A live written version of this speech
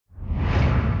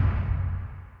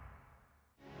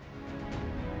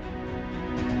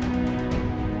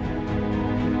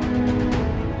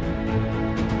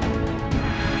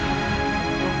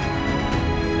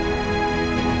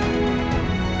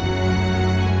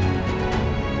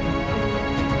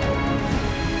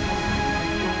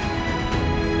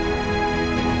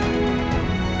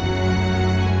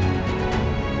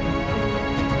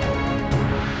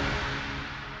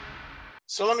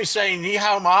So let me say ni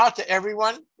hao ma to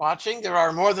everyone watching. There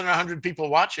are more than 100 people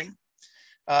watching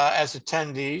as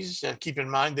attendees. Keep in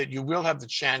mind that you will have the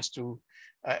chance to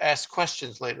ask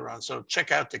questions later on. So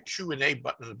check out the Q&A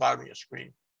button at the bottom of your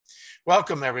screen.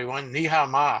 Welcome, everyone. Ni hao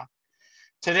ma.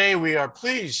 Today, we are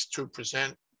pleased to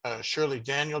present Shirley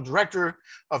Daniel, Director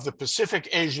of the Pacific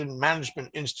Asian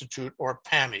Management Institute, or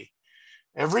PAMI.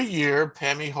 Every year,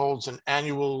 PAMI holds an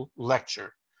annual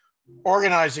lecture,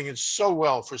 organizing it so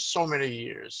well for so many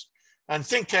years. And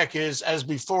ThinkTech is, as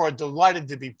before, delighted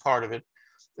to be part of it,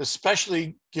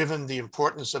 especially given the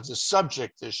importance of the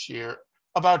subject this year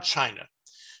about China,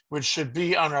 which should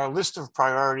be on our list of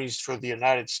priorities for the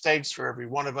United States for every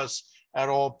one of us at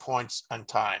all points and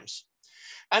times.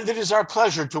 And it is our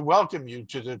pleasure to welcome you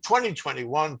to the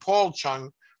 2021 Paul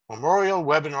Chung Memorial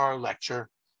Webinar Lecture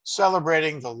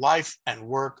celebrating the life and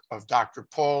work of Dr.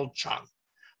 Paul Chung,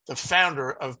 the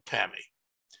founder of PAMI.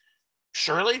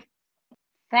 Shirley?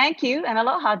 Thank you, and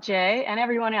aloha, Jay, and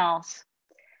everyone else.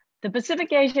 The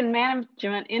Pacific Asian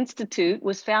Management Institute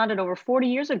was founded over 40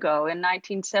 years ago in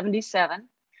 1977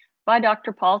 by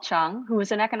Dr. Paul Chung, who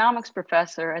was an economics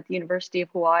professor at the University of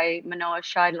Hawaii Manoa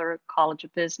Shidler College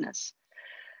of Business.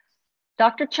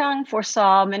 Dr. Chung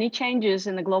foresaw many changes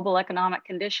in the global economic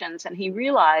conditions, and he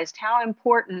realized how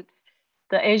important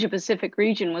the Asia Pacific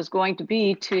region was going to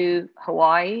be to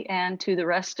Hawaii and to the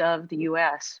rest of the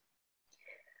US.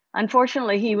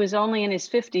 Unfortunately, he was only in his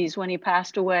 50s when he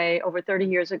passed away over 30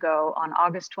 years ago on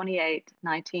August 28,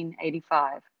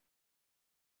 1985.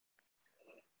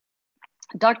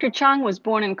 Dr. Chung was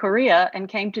born in Korea and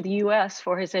came to the US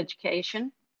for his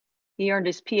education. He earned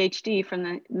his PhD from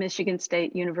the Michigan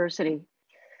State University.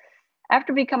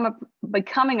 After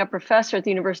becoming a professor at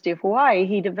the University of Hawaii,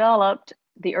 he developed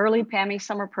the early PAMI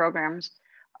summer programs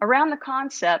around the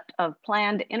concept of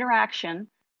planned interaction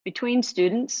between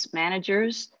students,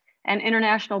 managers, and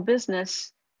international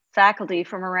business faculty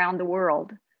from around the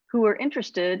world who were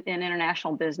interested in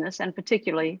international business and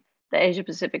particularly the Asia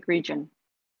Pacific region.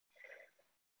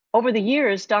 Over the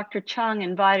years, Dr. Chung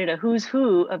invited a who's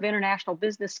who of international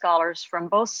business scholars from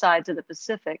both sides of the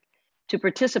Pacific to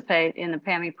participate in the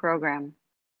PAMI program.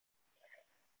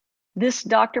 This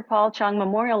Dr. Paul Chung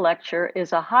Memorial Lecture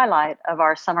is a highlight of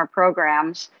our summer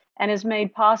programs and is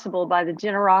made possible by the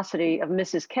generosity of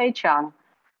Mrs. K. Chung,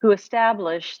 who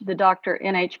established the Dr.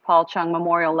 N.H. Paul Chung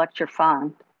Memorial Lecture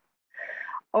Fund.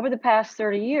 Over the past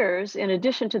 30 years, in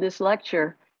addition to this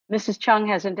lecture, Mrs. Chung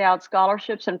has endowed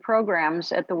scholarships and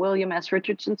programs at the William S.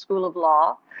 Richardson School of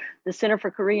Law, the Center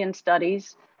for Korean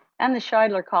Studies, and the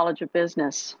Shidler College of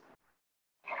Business.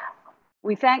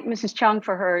 We thank Mrs. Chung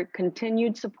for her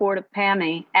continued support of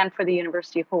PAMI and for the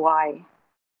University of Hawaii.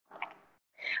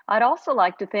 I'd also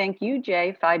like to thank you,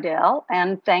 Jay, Fidell,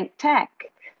 and ThinkTech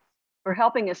for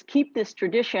helping us keep this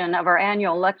tradition of our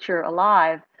annual lecture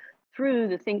alive through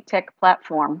the ThinkTech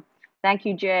platform. Thank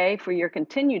you, Jay, for your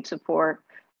continued support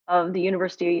of the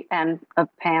University and of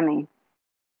PAMI.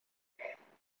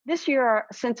 This year,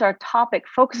 since our topic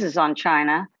focuses on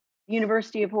China, the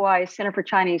University of Hawaii Center for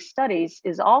Chinese Studies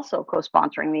is also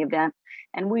co-sponsoring the event,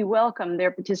 and we welcome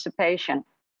their participation.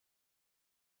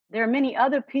 There are many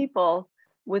other people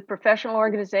with professional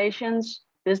organizations,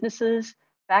 businesses,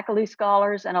 faculty,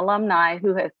 scholars, and alumni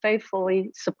who have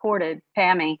faithfully supported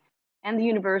PAMI and the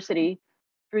university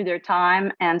through their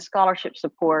time and scholarship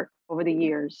support over the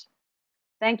years.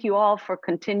 Thank you all for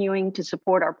continuing to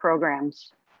support our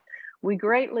programs. We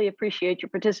greatly appreciate your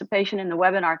participation in the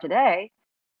webinar today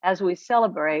as we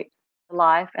celebrate the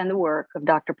life and the work of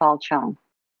Dr. Paul Chung.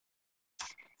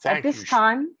 At this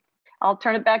time, I'll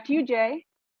turn it back to you, Jay.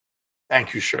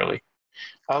 Thank you, Shirley.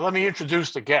 Let me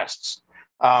introduce the guests.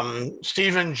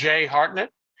 Stephen J. Hartnett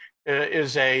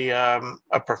is a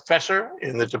professor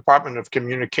in the Department of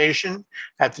Communication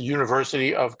at the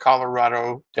University of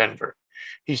Colorado, Denver.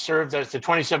 He served as the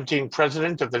 2017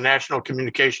 president of the National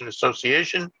Communication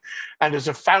Association and is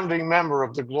a founding member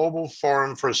of the Global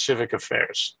Forum for Civic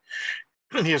Affairs.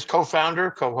 He is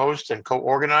co-founder, co-host, and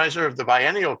co-organizer of the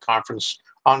Biennial Conference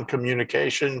on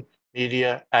Communication,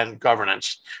 Media, and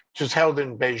Governance, which is held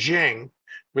in Beijing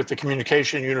with the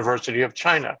Communication University of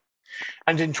China.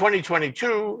 And in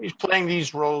 2022, he's playing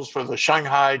these roles for the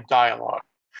Shanghai Dialogue,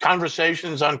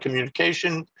 Conversations on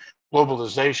Communication,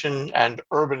 Globalization, and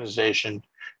Urbanization,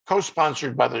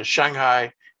 co-sponsored by the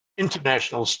Shanghai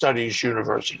International Studies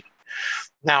University.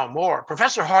 Now more,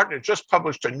 Professor Hartnett just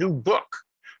published a new book,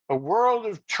 A World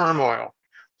of Turmoil,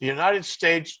 the United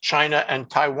States, China, and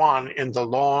Taiwan in the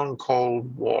Long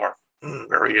Cold War.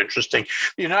 Very interesting.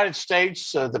 The United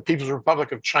States, the People's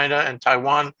Republic of China, and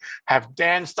Taiwan have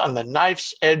danced on the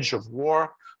knife's edge of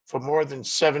war for more than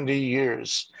 70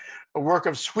 years. a work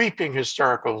of sweeping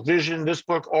historical vision, this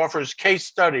book offers case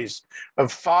studies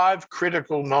of 5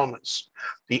 critical moments: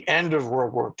 the end of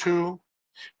World War II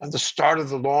and the start of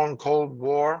the long Cold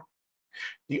War,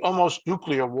 the almost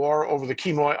nuclear war over the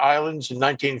Quemoy Islands in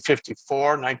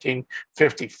 1954,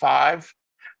 1955,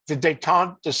 the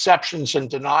détente deceptions and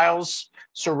denials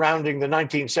surrounding the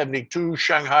 1972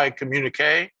 Shanghai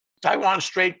Communique, Taiwan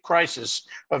Strait crisis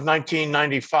of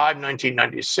 1995,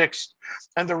 1996,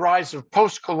 and the rise of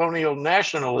post-colonial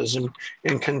nationalism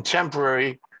in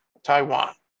contemporary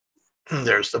Taiwan.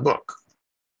 There's the book.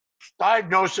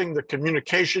 Diagnosing the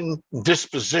communication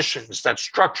dispositions that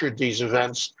structured these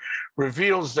events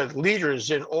reveals that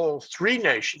leaders in all 3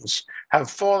 nations have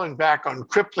fallen back on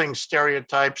crippling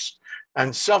stereotypes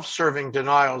and self-serving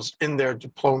denials in their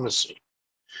diplomacy.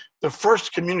 The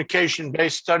first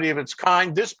communication-based study of its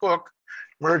kind, this book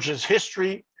merges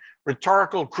history,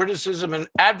 rhetorical criticism, and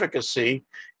advocacy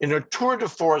in a tour de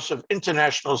force of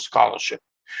international scholarship.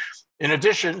 In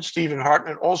addition, Stephen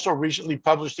Hartnett also recently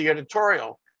published the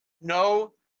editorial,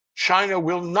 "No, China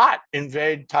will not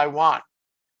invade Taiwan,"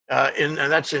 and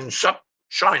that's in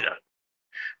China.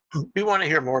 We want to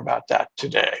hear more about that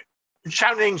today.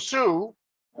 Chiaoning Su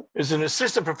is an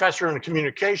assistant professor in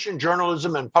communication,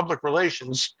 journalism, and public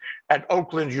relations at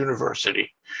Oakland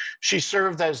University. She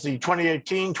served as the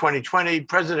 2018-2020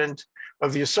 president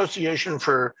of the Association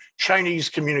for Chinese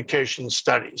Communication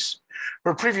Studies.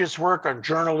 Her previous work on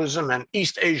journalism and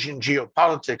East Asian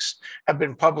geopolitics have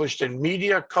been published in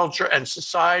Media, Culture, and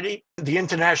Society, the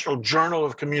International Journal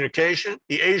of Communication,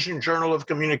 the Asian Journal of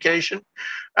Communication,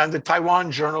 and the Taiwan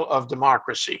Journal of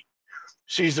Democracy.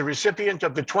 She's the recipient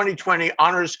of the 2020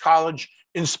 Honors College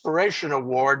Inspiration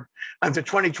Award and the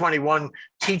 2021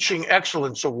 Teaching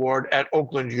Excellence Award at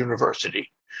Oakland University.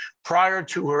 Prior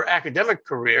to her academic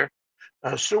career,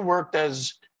 Sue worked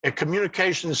as a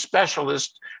communications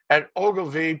specialist at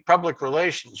Ogilvy Public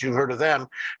Relations, you've heard of them,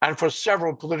 and for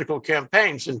several political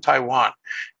campaigns in Taiwan.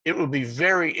 It will be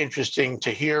very interesting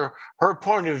to hear her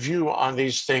point of view on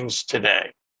these things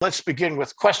today. Let's begin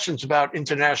with questions about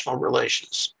international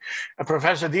relations.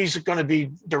 Professor, these are going to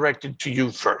be directed to you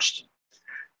first.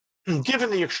 Given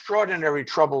the extraordinary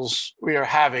troubles we are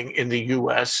having in the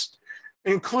US,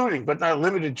 including but not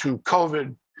limited to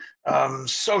COVID,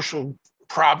 social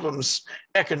problems,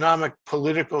 economic,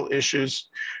 political issues,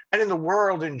 and in the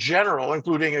world in general,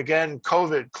 including, again,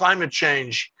 COVID, climate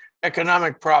change,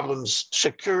 economic problems,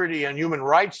 security and human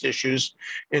rights issues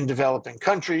in developing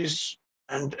countries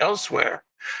and elsewhere,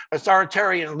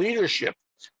 authoritarian leadership,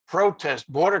 protest,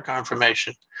 border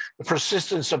confirmation, the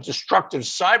persistence of destructive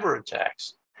cyber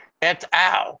attacks, et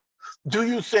al. Do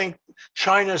you think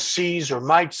China sees or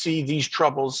might see these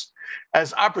troubles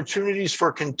as opportunities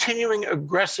for continuing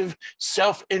aggressive,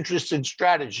 self-interested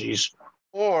strategies,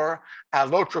 or à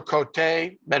l'autre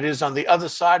côté, that is on the other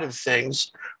side of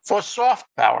things, for soft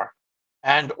power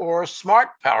and or smart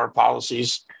power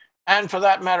policies, and for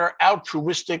that matter,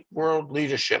 altruistic world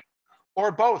leadership,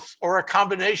 or both, or a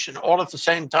combination all at the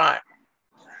same time?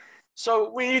 So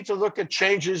we need to look at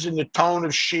changes in the tone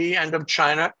of Xi and of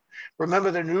China.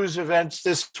 Remember the news events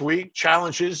this week,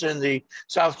 challenges in the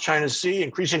South China Sea,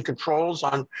 increasing controls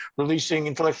on releasing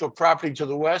intellectual property to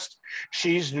the West,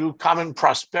 Xi's new common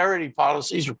prosperity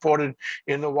policies reported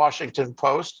in the Washington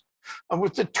Post, and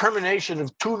with the termination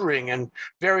of tutoring and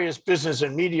various business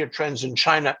and media trends in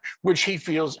China, which he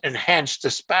feels enhance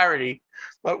disparity,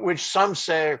 but which some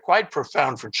say are quite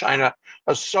profound for China,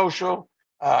 a social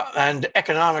and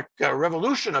economic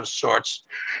revolution of sorts,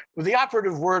 with the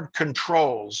operative word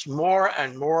controls, more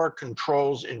and more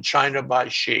controls in China by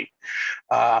Xi.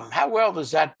 How well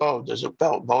does that bode? Does it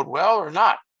bode well or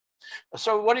not?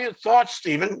 So what are your thoughts,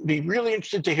 Stephen? Be really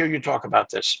interested to hear you talk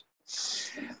about this.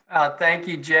 Thank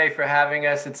you, Jay, for having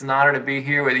us. It's an honor to be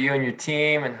here with you and your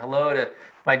team. And hello to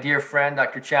my dear friend,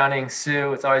 Dr. Chiaoning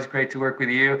Su. It's always great to work with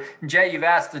you. Jay, you've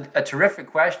asked a terrific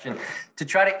question. To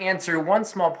try to answer one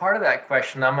small part of that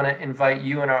question, I'm going to invite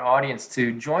you and our audience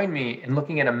to join me in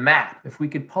looking at a map. If we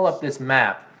could pull up this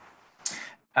map.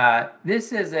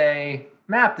 This is a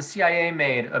map the CIA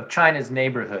made of China's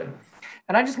neighborhood.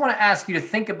 And I just want to ask you to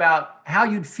think about how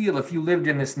you'd feel if you lived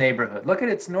in this neighborhood. Look at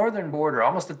its northern border,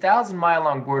 almost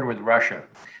 1,000-mile-long border with Russia.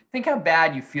 Think how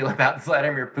bad you feel about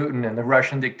Vladimir Putin and the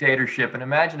Russian dictatorship, and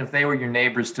imagine if they were your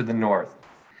neighbors to the north.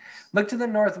 Look to the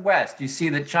northwest. You see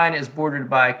that China is bordered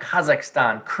by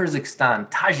Kazakhstan, Kyrgyzstan,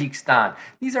 Tajikistan.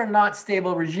 These are not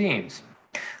stable regimes.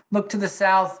 Look to the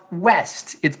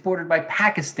southwest. It's bordered by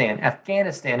Pakistan,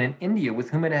 Afghanistan, and India, with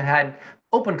whom it had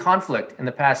open conflict in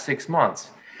the past 6 months.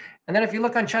 And then if you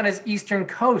look on China's eastern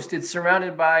coast, it's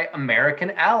surrounded by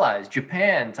American allies,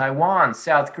 Japan, Taiwan,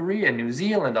 South Korea, New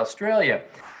Zealand, Australia.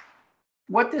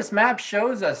 What this map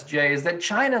shows us, Jay, is that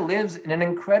China lives in an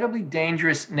incredibly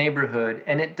dangerous neighborhood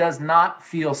and it does not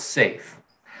feel safe.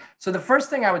 So the first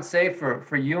thing I would say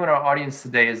for you and our audience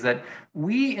today is that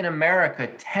we in America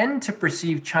tend to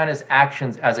perceive China's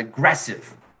actions as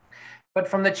aggressive. But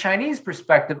from the Chinese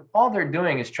perspective, all they're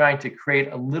doing is trying to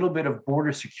create a little bit of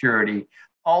border security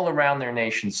all around their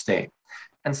nation state.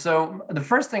 And so the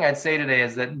first thing I'd say today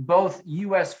is that both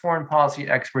US foreign policy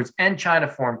experts and China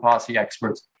foreign policy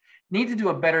experts need to do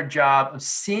a better job of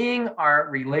seeing our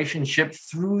relationship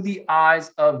through the eyes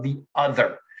of the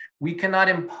other. We cannot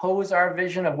impose our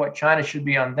vision of what China should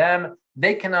be on them.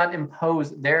 They cannot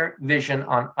impose their vision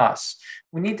on us.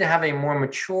 We need to have a more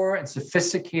mature and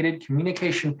sophisticated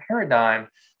communication paradigm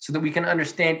so that we can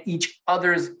understand each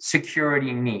other's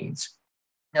security needs.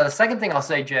 Now, the second thing I'll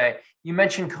say, Jay, you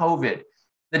mentioned COVID.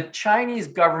 The Chinese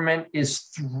government is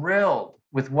thrilled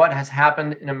with what has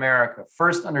happened in America,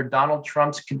 first under Donald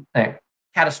Trump's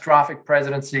catastrophic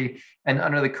presidency and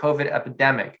under the COVID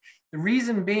epidemic. The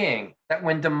reason being that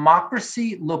when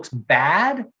democracy looks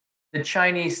bad, the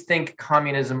Chinese think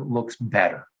communism looks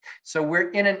better. So we're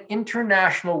in an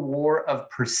international war of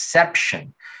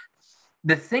perception.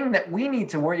 The thing that we need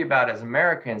to worry about as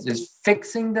Americans is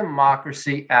fixing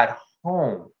democracy at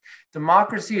home.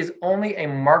 Democracy is only a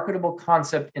marketable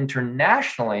concept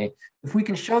internationally if we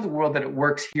can show the world that it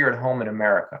works here at home in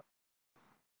America.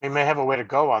 We may have a way to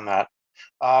go on that.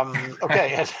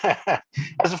 Okay,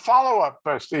 as a follow-up,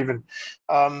 Stephen,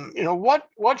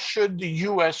 what should the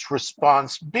U.S.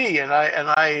 response be? And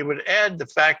I would add the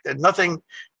fact that nothing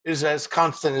is as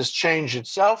constant as change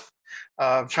itself.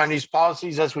 Chinese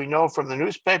policies, as we know from the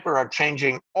newspaper, are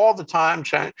changing all the time.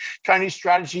 Chinese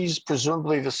strategies,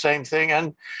 presumably the same thing,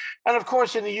 and of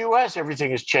course in the U.S.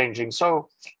 everything is changing. So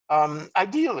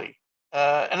ideally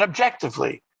and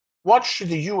objectively, what should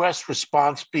the U.S.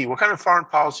 response be? What kind of foreign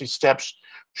policy steps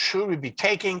should we be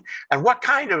taking, and what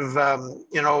kind of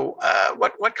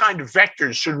what kind of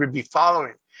vectors should we be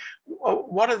following?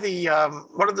 What are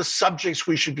the subjects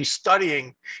we should be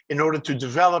studying in order to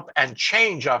develop and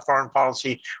change our foreign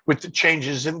policy with the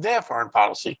changes in their foreign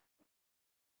policy?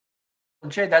 Well,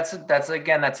 Jay, that's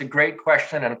a great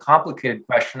question and a complicated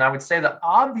question. I would say the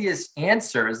obvious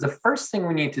answer is the first thing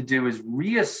we need to do is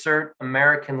reassert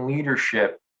American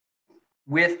leadership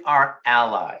with our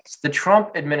allies. The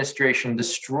Trump administration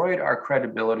destroyed our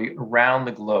credibility around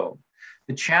the globe.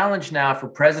 The challenge now for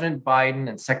President Biden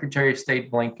and Secretary of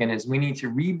State Blinken is we need to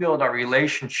rebuild our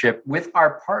relationship with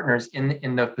our partners in the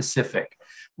Indo-Pacific.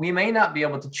 We may not be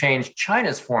able to change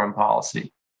China's foreign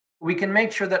policy. We can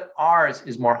make sure that ours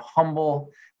is more humble,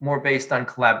 more based on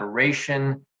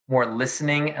collaboration, more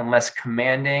listening and less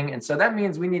commanding. And so that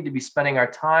means we need to be spending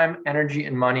our time, energy,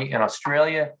 and money in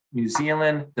Australia, New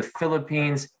Zealand, the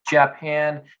Philippines,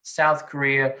 Japan, South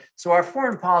Korea. So our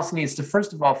foreign policy needs to,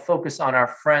 first of all, focus on our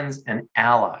friends and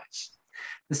allies.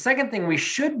 The second thing we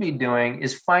should be doing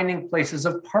is finding places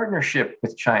of partnership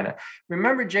with China.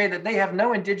 Remember, Jay, that they have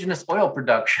no indigenous oil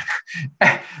production.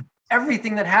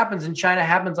 Everything that happens in China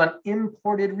happens on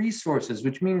imported resources,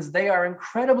 which means they are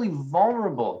incredibly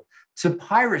vulnerable to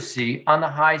piracy on the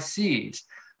high seas.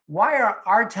 Why are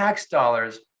our tax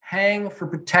dollars paying for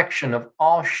protection of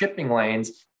all shipping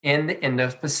lanes in the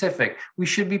Indo-Pacific? We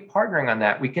should be partnering on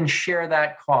that. We can share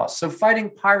that cost. So fighting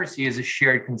piracy is a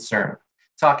shared concern.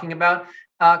 Talking about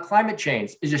climate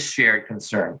change is a shared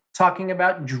concern. Talking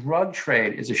about drug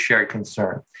trade is a shared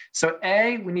concern. So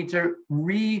A, we need to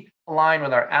realign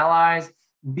with our allies.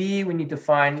 B, we need to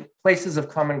find places of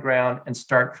common ground and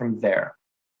start from there.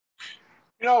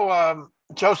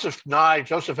 Joseph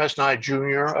S. Nye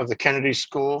Jr. of the Kennedy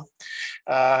School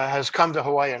has come to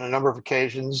Hawaii on a number of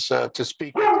occasions to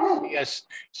speak at the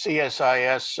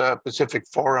CSIS Pacific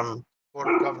Forum Board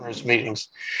of Governors meetings.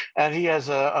 And he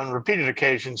has, on repeated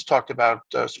occasions, talked about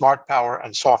smart power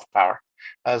and soft power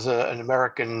as an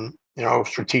American,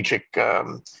 strategic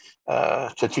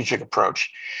approach.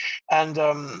 And,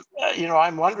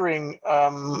 I'm wondering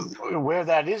where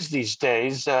that is these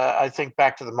days. I think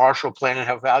back to the Marshall Plan and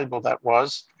how valuable that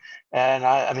was. And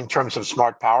I mean, in terms of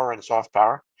smart power and soft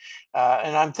power.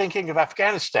 And I'm thinking of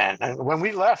Afghanistan. And when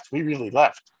we left, we really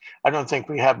left. I don't think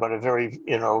we have but a very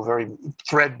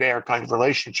threadbare kind of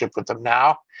relationship with them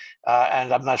now.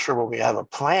 And I'm not sure when we have a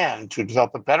plan to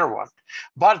develop a better one.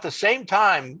 But at the same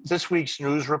time, this week's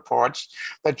news reports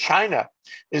that China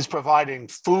is providing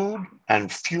food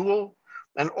and fuel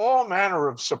and all manner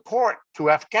of support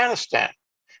to Afghanistan,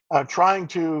 trying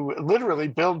to literally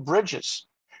build bridges.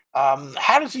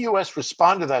 How does the U.S.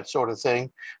 respond to that sort of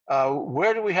thing?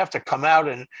 Where do we have to come out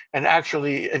and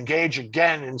actually engage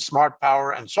again in smart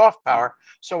power and soft power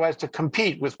so as to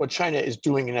compete with what China is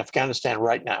doing in Afghanistan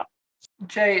right now?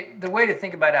 Jay, the way to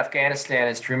think about Afghanistan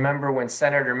is to remember when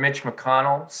Senator Mitch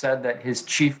McConnell said that his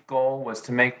chief goal was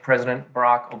to make President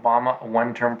Barack Obama a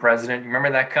one-term president. You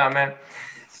remember that comment?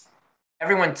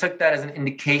 Everyone took that as an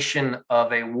indication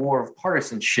of a war of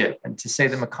partisanship, and to say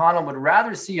that McConnell would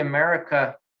rather see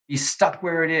America be stuck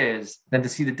where it is than to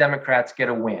see the Democrats get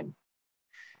a win.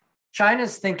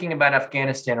 China's thinking about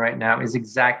Afghanistan right now is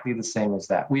exactly the same as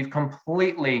that. We've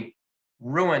completely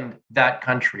ruined that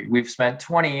country. We've spent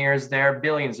 20 years there,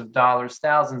 billions of dollars,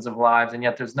 thousands of lives, and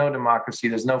yet there's no democracy,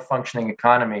 there's no functioning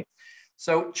economy.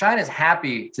 So China's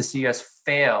happy to see us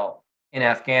fail in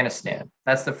Afghanistan.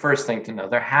 That's the first thing to know.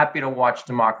 They're happy to watch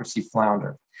democracy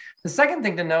flounder. The second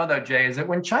thing to know, though, Jay, is that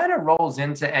when China rolls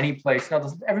into any place,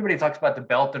 everybody talks about the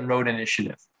Belt and Road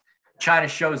Initiative. China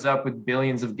shows up with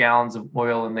billions of gallons of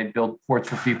oil and they build ports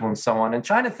for people and so on. And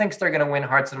China thinks they're going to win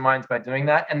hearts and minds by doing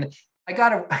that. And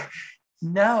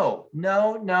no.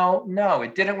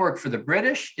 It didn't work for the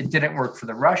British. It didn't work for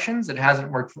the Russians. It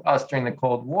hasn't worked for us during the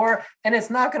Cold War. And it's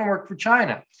not going to work for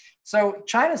China. So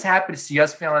China's happy to see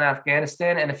us fail in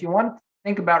Afghanistan. And if you want to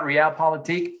think about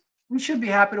realpolitik, we should be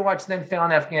happy to watch them fail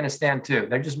in Afghanistan too.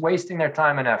 They're just wasting their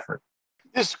time and effort.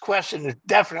 This question is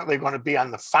definitely going to be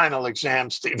on the final exam,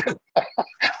 Stephen.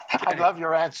 I love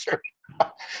your answer.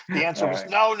 The answer was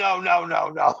no.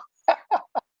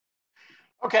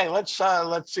 Okay, let's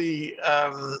see.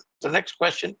 The next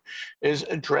question is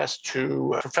addressed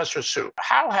to Professor Su.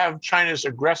 How have China's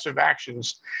aggressive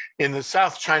actions in the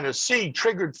South China Sea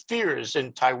triggered fears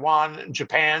in Taiwan,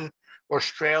 Japan,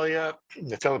 Australia,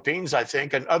 the Philippines, I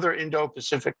think, and other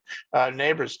Indo-Pacific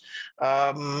neighbors?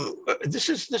 This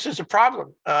is a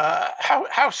problem.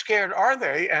 How scared are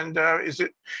they, and is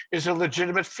it a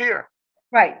legitimate fear?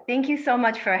 Right. Thank you so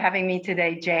much for having me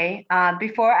today, Jay.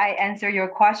 Before I answer your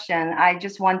question, I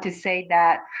just want to say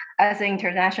that as an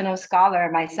international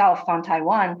scholar myself from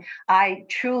Taiwan, I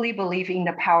truly believe in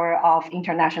the power of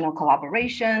international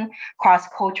collaboration,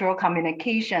 cross-cultural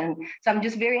communication. So I'm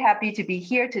just very happy to be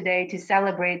here today to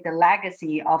celebrate the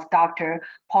legacy of Dr.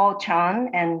 Paul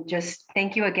Chung, and just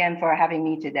thank you again for having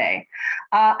me today.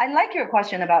 I like your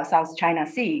question about South China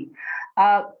Sea.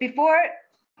 Before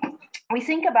we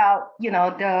think about,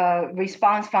 the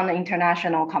response from the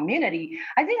international community,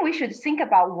 I think we should think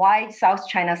about why South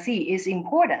China Sea is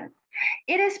important.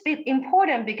 It is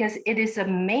important because it is a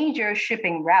major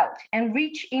shipping route and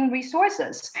rich in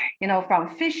resources,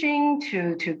 from fishing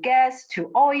to gas to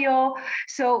oil.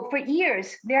 So for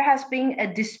years, there has been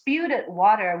a disputed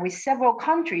water with several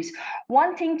countries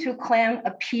wanting to claim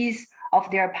a piece of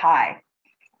their pie.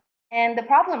 And the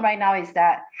problem right now is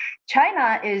that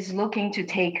China is looking to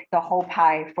take the whole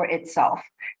pie for itself.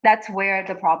 That's where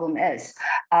the problem is.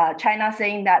 China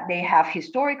saying that they have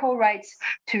historical rights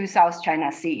to South China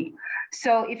Sea.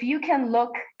 So if you can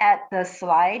look at the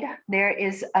slide, there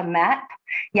is a map.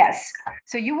 Yes.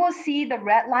 So you will see the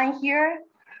red line here.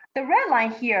 The red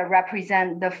line here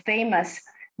represents the famous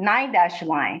 9-dash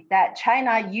line that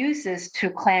China uses to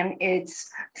claim its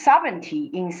sovereignty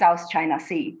in South China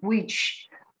Sea, which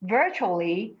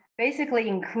virtually basically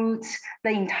includes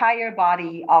the entire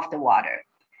body of the water.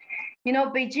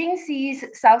 Beijing sees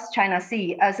South China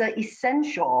Sea as an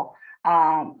essential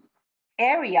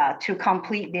area to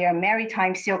complete their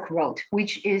maritime Silk Road,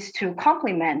 which is to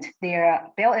complement their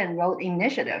Belt and Road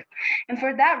Initiative. And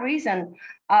for that reason,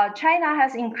 China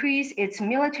has increased its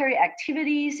military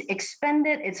activities,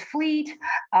 expanded its fleet,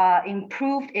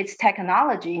 improved its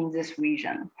technology in this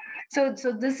region. So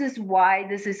this is why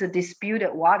this is a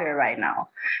disputed water right now.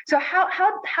 So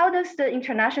how does the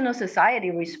international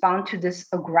society respond to this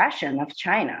aggression of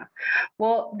China?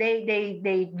 Well,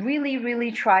 they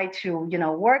really try to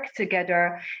work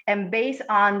together and based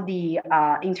on the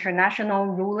international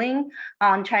ruling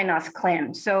on China's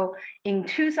claim. So in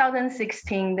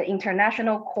 2016, the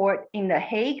International Court in The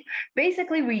Hague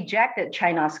basically rejected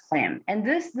China's claim. And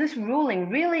this ruling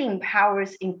really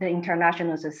empowers the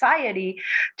international society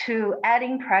to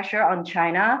adding pressure on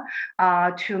China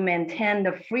to maintain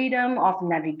the freedom of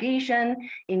navigation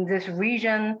in this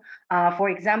region.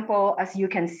 For example, as you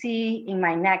can see in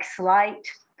my next slide,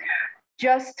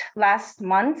 just last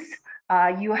month,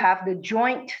 you have the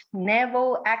joint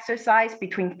naval exercise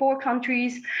between 4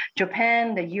 countries,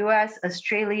 Japan, the US,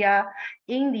 Australia,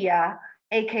 India,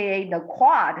 aka the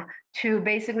Quad, to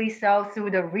basically sail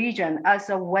through the region as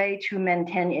a way to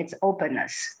maintain its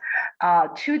openness.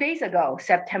 2 days ago,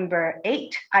 September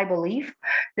 8th, I believe,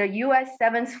 the U.S.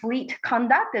 7th Fleet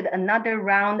conducted another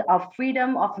round of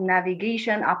freedom of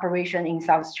navigation operation in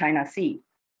South China Sea,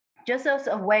 just as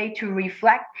a way to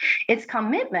reflect its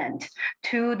commitment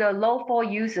to the lawful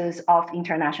uses of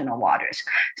international waters.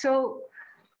 So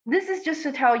this is just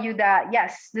to tell you that,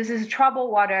 yes, this is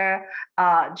troubled water.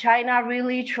 China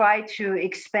really tried to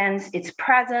expand its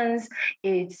presence,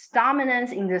 its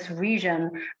dominance in this region,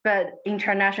 but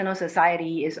international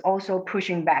society is also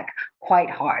pushing back quite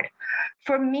hard.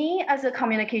 For me, as a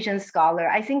communication scholar,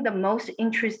 I think the most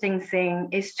interesting thing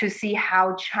is to see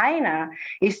how China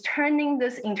is turning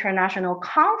this international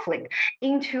conflict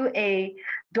into a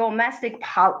domestic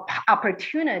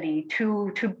opportunity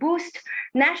to boost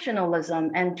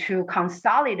nationalism and to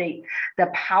consolidate the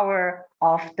power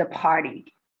of the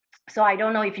party. So I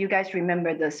don't know if you guys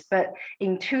remember this, but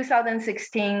in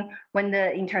 2016, when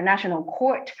the International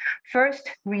Court first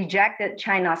rejected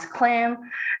China's claim,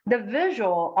 the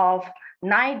visual of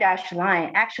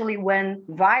 9-line actually went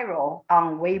viral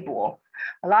on Weibo.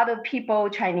 A lot of people,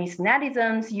 Chinese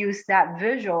netizens, use that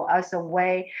visual as a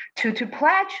way to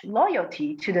pledge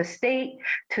loyalty to the state,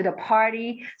 to the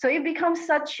party. So it becomes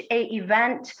such an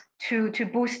event to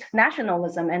boost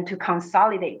nationalism and to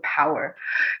consolidate power.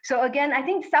 So again, I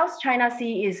think South China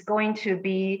Sea is going to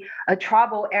be a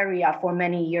trouble area for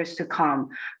many years to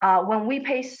come. When we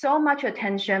pay so much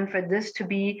attention for this to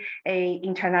be an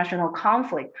international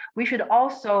conflict, we should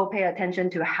also pay attention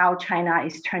to how China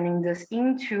is turning this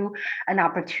into an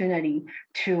opportunity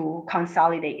to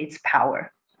consolidate its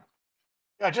power.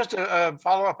 Yeah, just to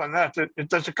follow up on that,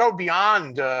 does it go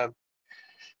beyond the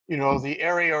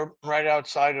area right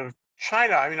outside of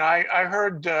China? I mean, I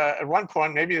heard at one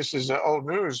point, maybe this is old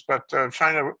news, but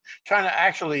China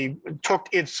actually took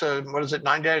its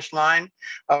 9-line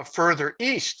further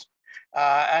east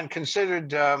and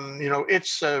considered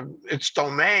its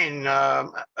domain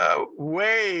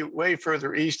way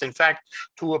further east. In fact,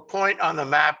 to a point on the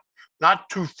map not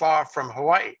too far from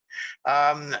Hawaii.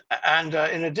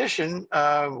 In addition,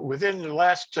 within the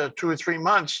last 2 or 3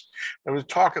 months, there was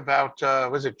talk about,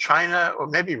 was it China or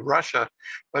maybe Russia,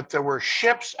 but there were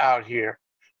ships out here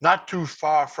not too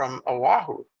far from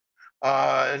Oahu.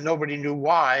 And nobody knew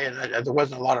why, and there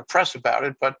wasn't a lot of press about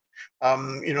it, but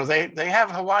they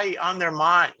have Hawaii on their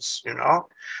minds,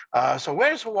 So where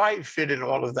does Hawaii fit in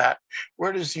all of that?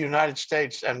 Where does the United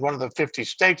States and one of the 50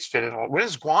 states fit in all? Where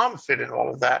does Guam fit in all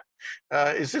of that?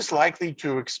 Is this likely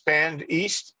to expand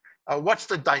east? What's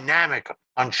the dynamic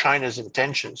on China's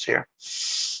intentions here?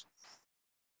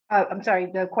 I'm sorry,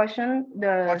 the question?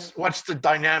 What's the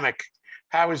dynamic?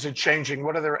 How is it changing?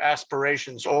 What are their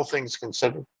aspirations, all things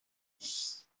considered?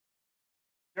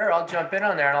 Sure, I'll jump in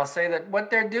on there and I'll say that what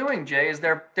they're doing, Jay, is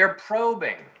they're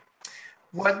probing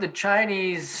what the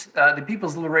Chinese, the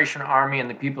People's Liberation Army and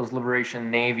the People's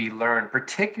Liberation Navy learned,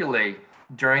 particularly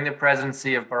during the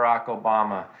presidency of Barack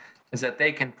Obama, is that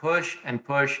they can push and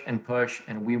push and push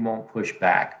and we won't push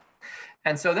back.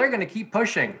 And so they're going to keep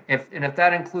pushing. If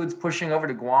that includes pushing over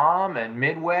to Guam and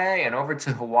Midway and over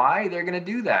to Hawaii, they're going to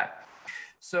do that.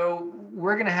 So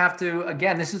we're going to have to,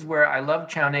 again, this is where I love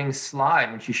Chiaoning's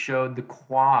slide when she showed the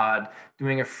Quad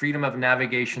doing a freedom of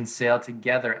navigation sail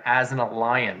together as an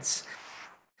alliance.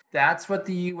 That's what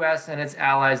the U.S. and its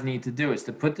allies need to do, is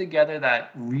to put together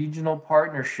that regional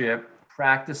partnership,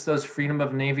 practice those freedom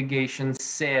of navigation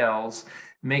sails,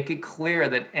 make it clear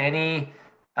that any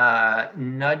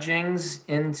nudgings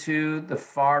into the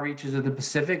far reaches of the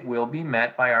Pacific will be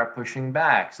met by our pushing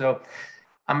back. So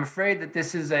I'm afraid that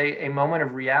this is a moment of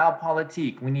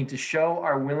realpolitik. We need to show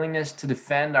our willingness to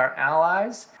defend our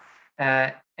allies.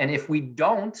 And if we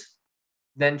don't,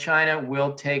 then China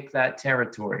will take that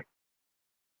territory.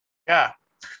 Yeah,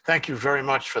 thank you very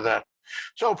much for that.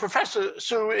 So, Professor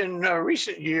Su, in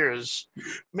recent years,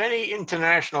 many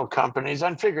international companies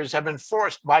and figures have been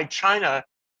forced by China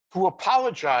to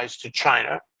apologize to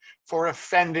China for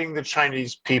offending the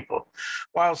Chinese people,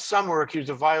 while some were accused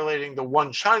of violating the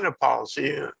One China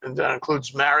policy, and that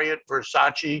includes Marriott,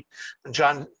 Versace, and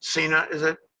John Cena, is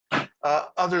it?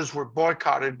 Others were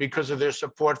boycotted because of their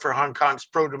support for Hong Kong's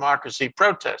pro-democracy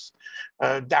protests.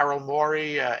 Daryl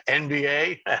Morey,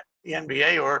 NBA, the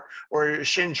NBA, or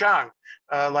Xinjiang,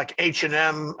 like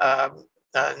H&M,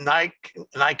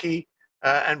 Nike,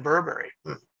 and Burberry.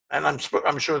 And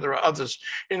I'm sure there are others.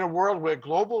 In a world where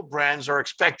global brands are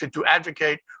expected to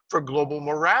advocate for global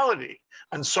morality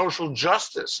and social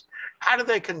justice, how do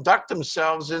they conduct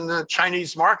themselves in the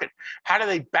Chinese market? How do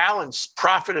they balance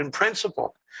profit and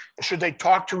principle? Should they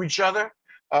talk to each other,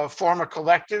 form a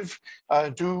collective,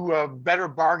 do better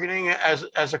bargaining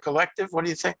as a collective? What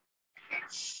do you think?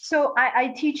 So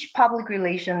I teach public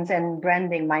relations and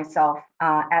branding myself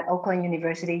at Oakland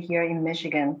University here in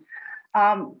Michigan.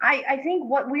 I think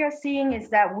what we are seeing is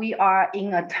that we are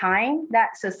in a time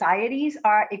that societies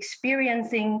are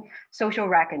experiencing social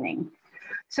reckoning.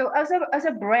 So as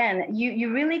a brand,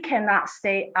 you really cannot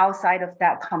stay outside of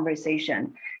that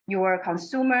conversation. Your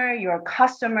consumer, your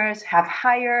customers have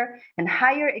higher and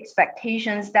higher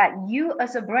expectations that you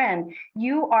as a brand,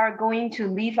 you are going to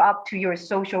live up to your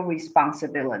social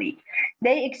responsibility.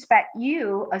 They expect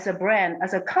you as a brand,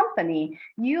 as a company,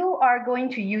 you are going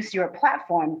to use your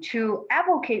platform to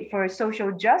advocate for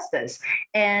social justice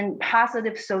and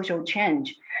positive social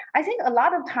change. I think a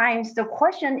lot of times the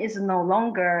question is no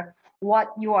longer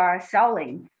what you are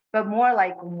selling, but more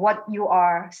like what you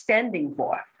are standing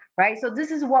for, right? So this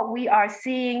is what we are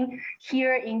seeing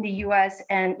here in the US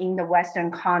and in the Western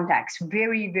context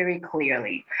very, very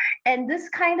clearly. And this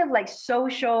kind of like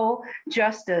social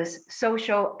justice,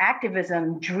 social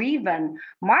activism driven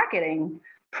marketing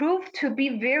proved to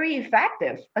be very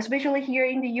effective, especially here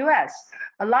in the US.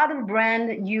 A lot of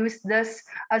brands use this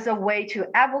as a way to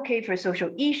advocate for social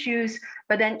issues,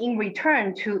 but then in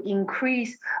return to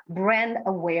increase brand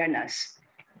awareness.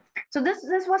 So this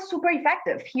was super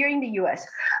effective here in the US.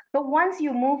 But once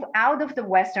you move out of the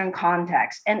Western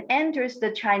context and enters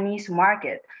the Chinese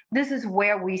market, this is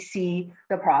where we see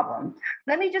the problem.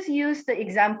 Let me just use the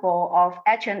example of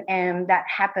H&M that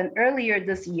happened earlier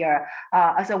this year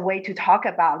as a way to talk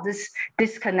about this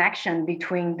disconnection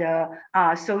between the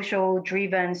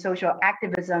social-driven, social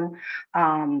activism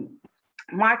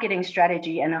marketing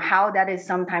strategy and how that is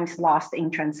sometimes lost in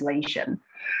translation.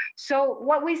 So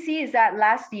what we see is that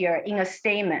last year in a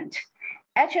statement,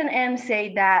 H&M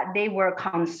said that they were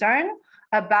concerned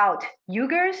about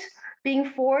Uyghurs being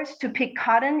forced to pick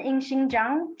cotton in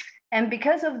Xinjiang. And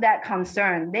because of that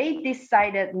concern, they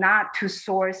decided not to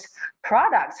source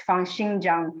products from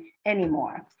Xinjiang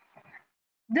anymore.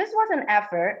 This was an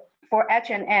effort for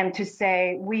H&M to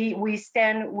say, we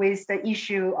stand with the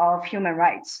issue of human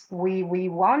rights. We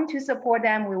want to support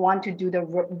them. We want to do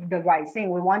the right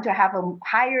thing. We want to have a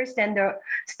higher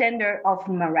standard of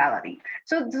morality.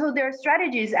 So their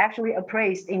strategy is actually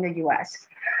appraised in the US.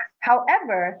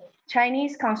 However,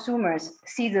 Chinese consumers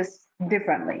see this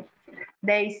differently.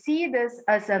 They see this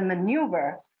as a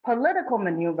maneuver, political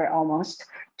maneuver almost,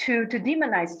 to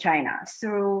demonize China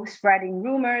through spreading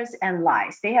rumors and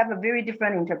lies. They have a very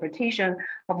different interpretation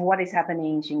of what is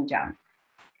happening in Xinjiang.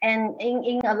 And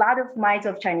in a lot of minds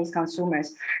of Chinese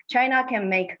consumers, China can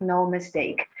make no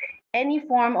mistake. Any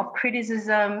form of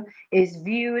criticism is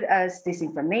viewed as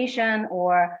disinformation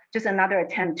or just another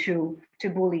attempt to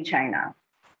bully China.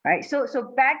 Right. So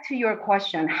back to your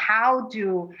question, how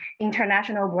do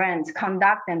international brands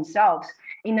conduct themselves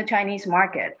in the Chinese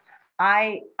market?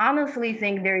 I honestly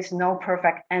think there is no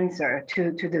perfect answer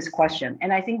to this question.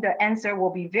 And I think the answer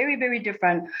will be very, very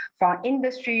different from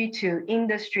industry to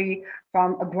industry,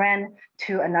 from a brand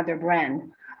to another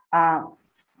brand.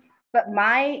 But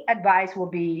my advice will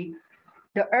be,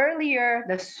 the earlier,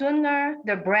 the sooner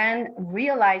the brand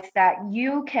realizes that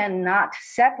you cannot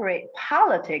separate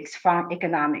politics from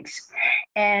economics.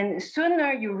 And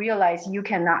sooner you realize you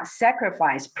cannot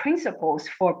sacrifice principles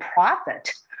for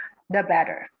profit, the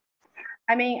better.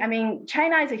 I mean,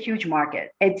 China is a huge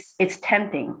market. It's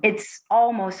tempting. It's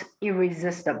almost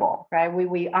irresistible, right?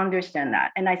 We understand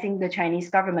that. And I think the Chinese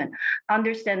government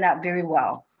understand that very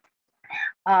well.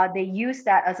 They use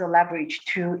that as a leverage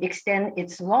to extend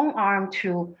its long arm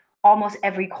to almost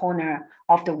every corner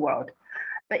of the world.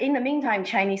 But in the meantime,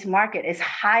 Chinese market is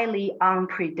highly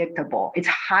unpredictable. It's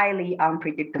highly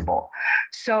unpredictable.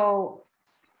 So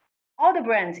all the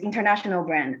brands, international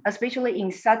brands, especially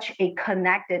in such a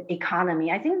connected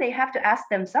economy, I think they have to ask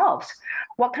themselves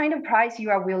what kind of price you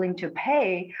are willing to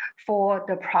pay for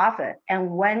the profit,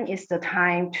 and when is the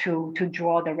time to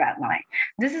draw the red line.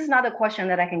 This is not a question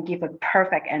that I can give a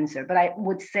perfect answer, but I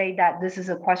would say that this is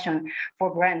a question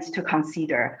for brands to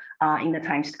consider in the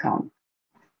times to come.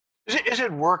 Is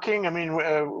it working? I mean,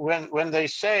 when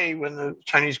the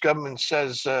Chinese government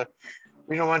says,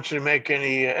 we don't want you to make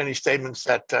any statements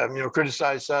that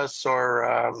criticize us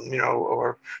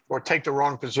or take the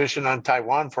wrong position on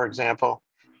Taiwan, for example.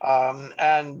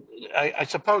 And I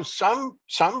suppose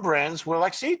some brands will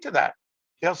accede to that.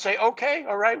 They'll say, okay,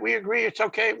 all right, we agree, it's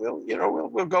okay.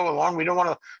 We'll go along. We don't want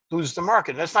to lose the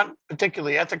market. That's not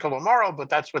particularly ethical or moral, but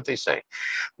that's what they say.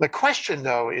 The question,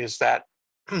 though, is that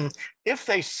if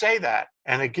they say that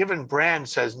and a given brand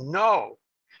says, no,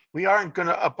 we aren't going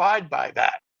to abide by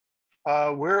that,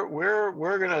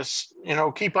 we're going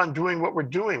to keep on doing what we're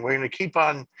doing. We're going to keep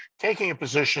on taking a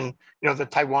position,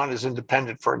 that Taiwan is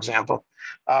independent, for example.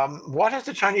 What has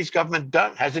the Chinese government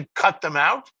done? Has it cut them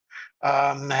out?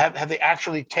 Have they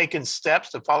actually taken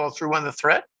steps to follow through on the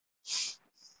threat?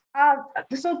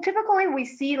 So typically we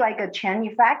see like a chain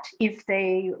effect if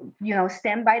they,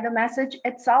 stand by the message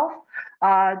itself.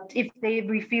 If they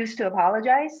refuse to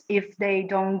apologize, if they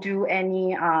don't do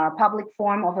any public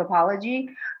form of apology,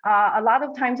 a lot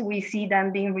of times we see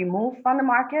them being removed from the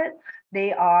market.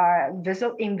 They are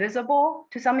invisible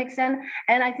to some extent.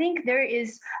 And I think there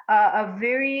is a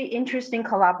very interesting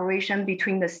collaboration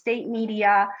between the state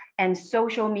media and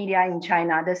social media in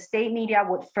China. The state media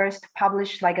would first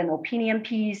publish like an opinion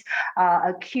piece,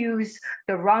 accuse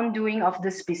the wrongdoing of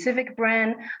the specific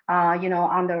brand,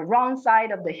 on the wrong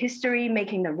side of the history,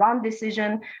 making the wrong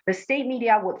decision. The state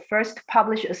media would first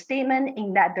publish a statement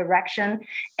in that direction,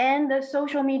 and the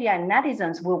social media and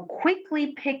netizens will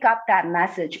quickly pick up that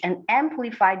message and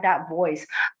amplify that voice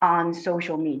on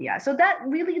social media. So that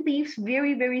really leaves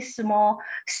very, very small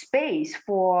space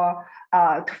for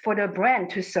the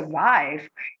brand to survive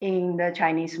in the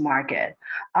Chinese market.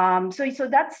 So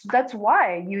that's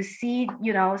why you see,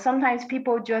 sometimes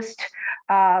people just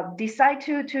decide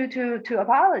to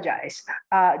apologize.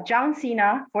 John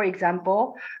Cena, for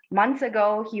example, months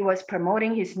ago, he was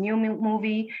promoting his new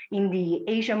movie in the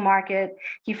Asian market.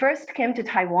 He first came to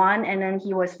Taiwan, and then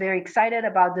he was very excited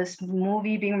about this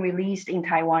movie being released in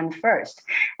Taiwan first.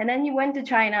 And then he went to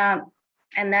China.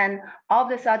 And then all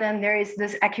of a sudden, there is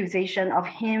this accusation of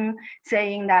him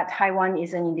saying that Taiwan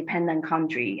is an independent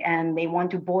country and they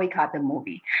want to boycott the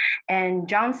movie. And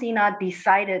John Cena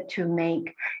decided to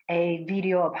make a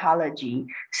video apology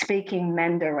speaking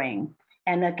Mandarin.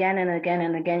 And again and again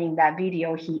and again in that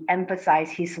video, he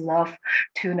emphasized his love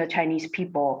to the Chinese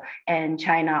people and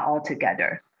China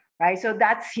altogether. Right? So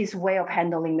that's his way of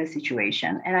handling the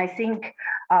situation. And I think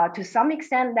to some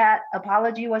extent that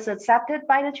apology was accepted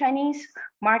by the Chinese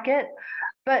market.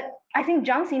 But I think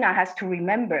John Cena has to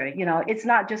remember, it's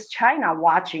not just China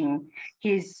watching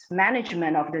his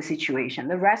management of the situation.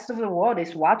 The rest of the world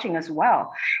is watching as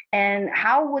well. And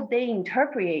how would they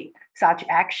interpret such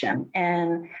action?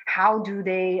 And how do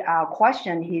they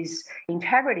question his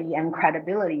integrity and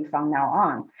credibility from now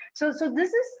on? So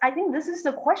I think this is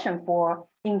the question for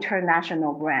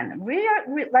international brand.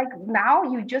 Like now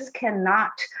you just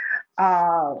cannot,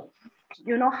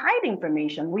 hide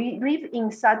information. We live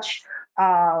in such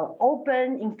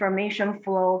open information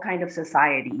flow kind of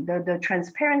society. The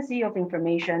transparency of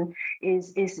information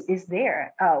is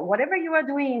there. Whatever you are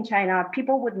doing in China,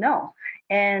 people would know.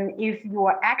 And if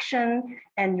your action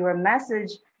and your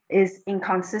message is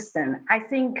inconsistent, I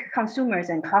think consumers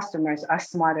and customers are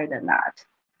smarter than that.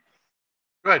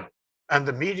 Good. And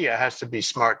the media has to be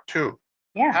smart too.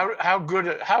 Yeah. How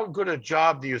good a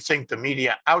job do you think the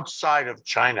media outside of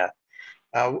China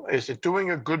is it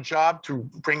doing a good job to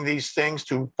bring these things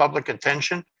to public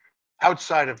attention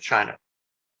outside of China?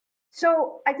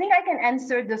 So I think I can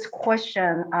answer this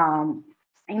question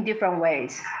in different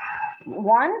ways.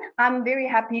 One, I'm very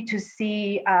happy to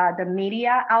see the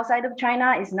media outside of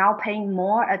China is now paying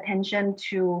more attention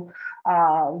to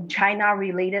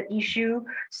China-related issue.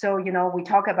 So, we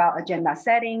talk about agenda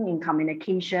setting in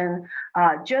communication,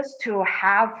 just to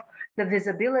have the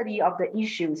visibility of the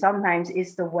issue sometimes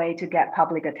is the way to get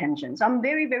public attention. So I'm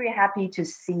very, very happy to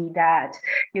see that,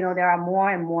 there are more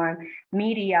and more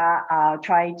media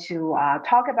try to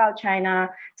talk about China,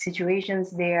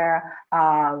 situations there,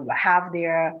 have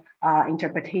their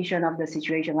interpretation of the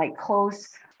situation, like close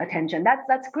attention.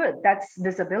 That's good. That's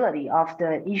visibility of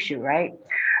the issue, right?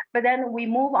 But then we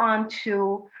move on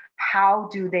to how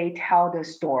do they tell the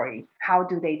story? How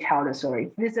do they tell the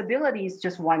story? Visibility is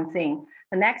just one thing.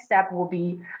 The next step will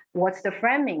be what's the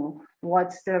framing?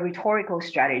 What's the rhetorical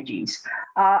strategies?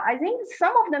 I think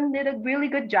some of them did a really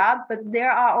good job, but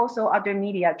there are also other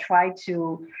media try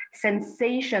to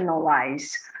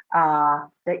sensationalize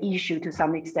the issue to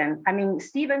some extent. I mean,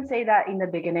 Stephen said that in the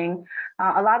beginning.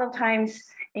 A lot of times,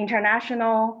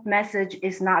 international message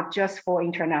is not just for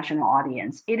international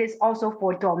audience. It is also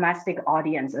for domestic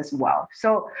audience as well.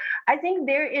 So I think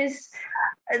there is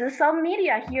some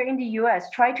media here in the US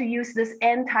try to use this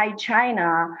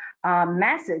anti-China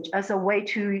message as a way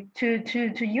to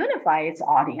unify its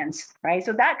audience, right?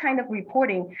 So that kind of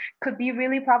reporting could be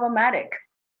really problematic.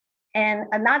 And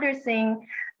another thing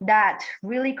that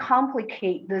really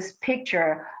complicate this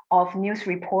picture of news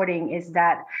reporting is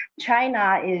that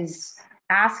China is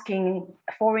asking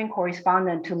foreign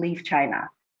correspondents to leave China.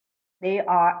 They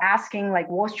are asking like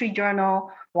Wall Street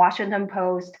Journal, Washington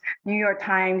Post, New York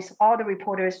Times, all the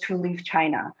reporters to leave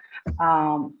China.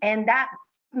 And that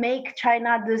make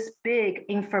China this big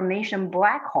information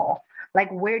black hole. Like,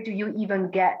 where do you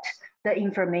even get the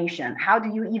information? How do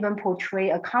you even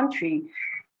portray a country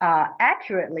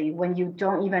accurately when you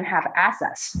don't even have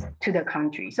access to the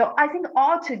country? So I think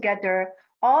altogether,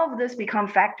 all of this become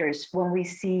factors when we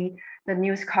see the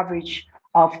news coverage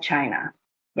of China.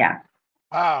 Yeah.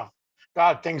 Wow.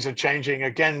 God, things are changing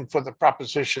again for the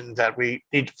proposition that we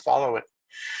need to follow it.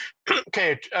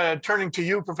 Okay, turning to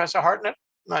you, Professor Hartnett.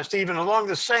 Stephen, along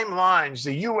the same lines,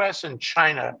 the US and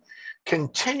China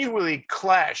continually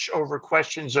clash over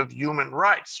questions of human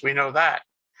rights. We know that.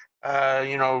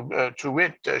 To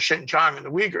wit, Xinjiang and the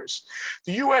Uyghurs.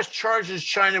 The US charges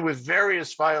China with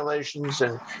various violations,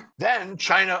 and then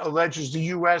China alleges the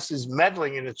US is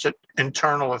meddling in its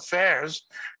internal affairs.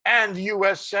 And the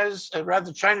US says,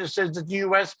 China says that the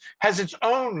US has its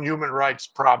own human rights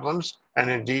problems, and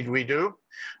indeed we do.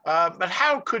 But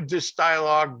how could this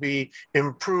dialogue be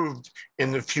improved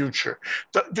in the future?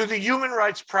 Do the human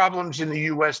rights problems in the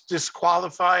US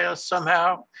disqualify us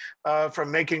somehow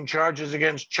from making charges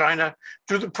against China?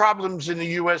 Do the problems in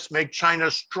the US make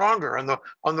China stronger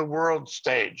on the world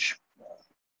stage?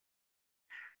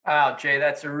 Wow, Jay,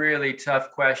 that's a really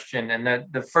tough question. And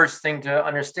the first thing to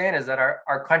understand is that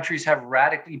our countries have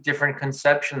radically different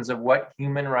conceptions of what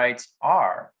human rights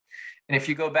are. And if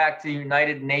you go back to the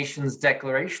United Nations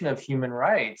Declaration of Human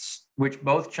Rights, which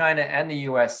both China and the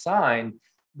US signed,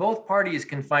 both parties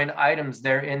can find items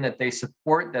therein that they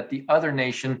support that the other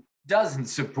nation doesn't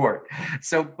support.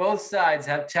 So both sides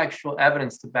have textual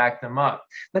evidence to back them up.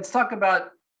 Let's talk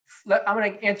about, I'm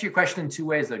going to answer your question in two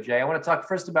ways though, Jay. I want to talk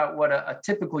first about what a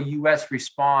typical US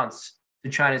response to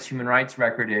China's human rights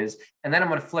record is. And then I'm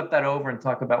going to flip that over and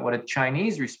talk about what a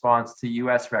Chinese response to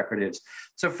US record is.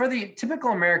 So for the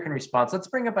typical American response, let's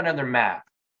bring up another map.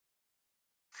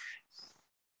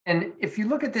 And if you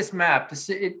look at this map,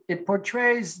 it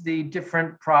portrays the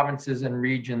different provinces and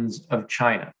regions of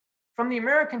China. From the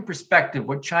American perspective,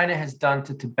 what China has done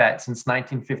to Tibet since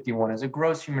 1951 is a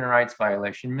gross human rights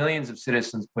violation. Millions of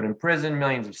citizens put in prison,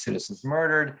 millions of citizens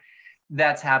murdered.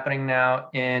 That's happening now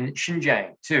in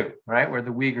Xinjiang too, right? Where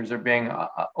the Uyghurs are being,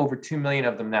 over 2 million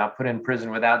of them now put in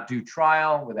prison without due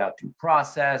trial, without due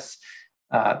process.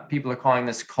 People are calling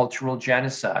this cultural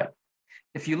genocide.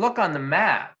 If you look on the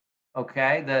map,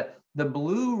 okay, the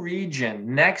blue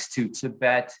region next to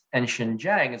Tibet and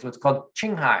Xinjiang is what's called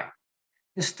Qinghai.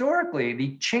 Historically,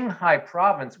 the Qinghai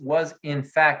province was in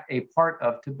fact a part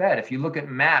of Tibet. If you look at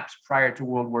maps prior to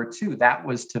World War II, that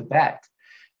was Tibet.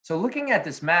 So looking at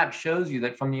this map shows you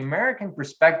that from the American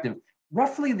perspective,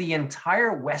 roughly the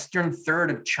entire western third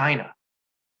of China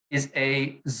is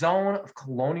a zone of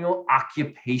colonial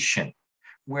occupation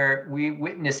where we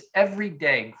witness every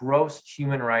day gross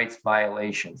human rights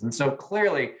violations. And so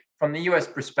clearly, from the US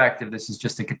perspective, this is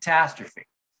just a catastrophe.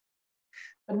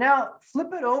 But now flip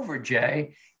it over,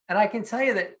 Jay, and I can tell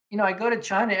you that, I go to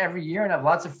China every year and I have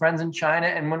lots of friends in China.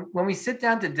 And when we sit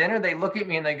down to dinner, they look at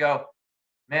me and they go,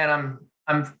 man,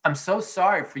 I'm so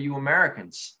sorry for you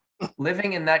Americans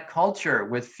living in that culture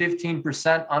with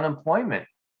 15% unemployment,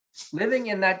 living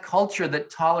in that culture that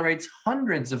tolerates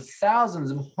hundreds of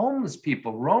thousands of homeless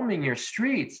people roaming your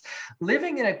streets,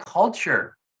 living in a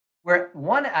culture where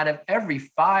 1 out of every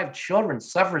 5 children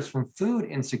suffers from food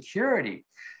insecurity.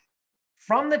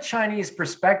 From the Chinese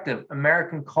perspective,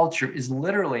 American culture is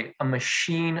literally a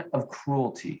machine of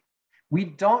cruelty. We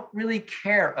don't really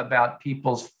care about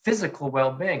people's physical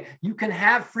well-being. You can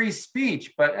have free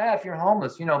speech, but if you're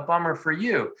homeless, bummer for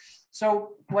you.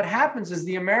 So what happens is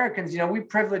the Americans, we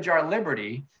privilege our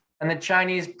liberty and the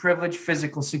Chinese privilege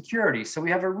physical security. So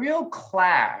we have a real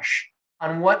clash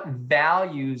on what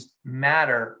values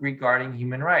matter regarding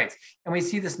human rights. And we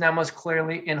see this now most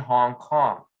clearly in Hong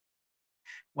Kong.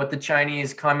 What the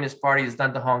Chinese Communist Party has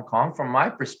done to Hong Kong, from my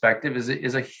perspective,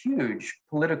 is a huge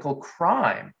political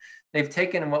crime. They've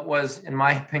taken what was, in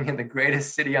my opinion, the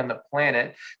greatest city on the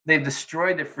planet. They've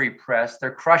destroyed the free press.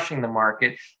 They're crushing the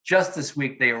market. Just this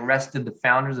week, they arrested the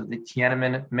founders of the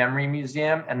Tiananmen Memory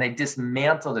Museum, and they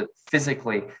dismantled it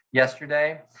physically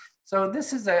yesterday. So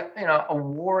this is a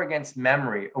war against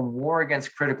memory, a war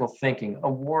against critical thinking,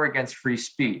 a war against free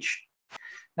speech.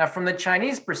 Now, from the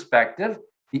Chinese perspective,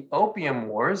 the Opium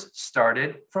Wars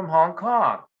started from Hong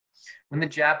Kong. When the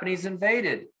Japanese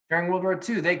invaded during World War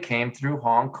II, they came through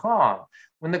Hong Kong.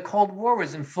 When the Cold War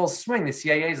was in full swing, the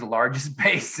CIA's largest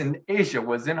base in Asia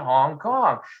was in Hong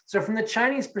Kong. So from the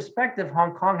Chinese perspective,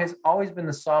 Hong Kong has always been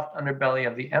the soft underbelly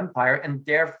of the empire and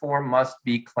therefore must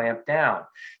be clamped down.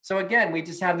 So again, we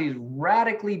just have these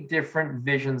radically different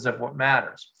visions of what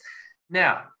matters.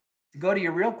 Now, to go to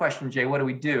your real question, Jay, what do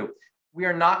we do? we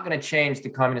are not going to change the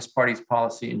Communist Party's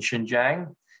policy in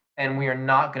Xinjiang, and we are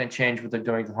not going to change what they're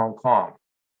doing to Hong Kong.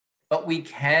 But we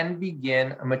can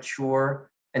begin a mature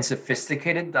and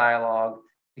sophisticated dialogue,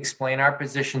 explain our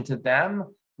position to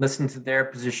them, listen to their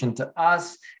position to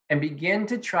us, and begin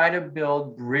to try to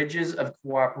build bridges of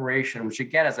cooperation, which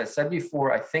again, as I said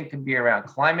before, I think could be around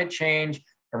climate change,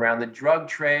 around the drug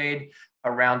trade,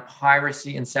 around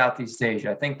piracy in Southeast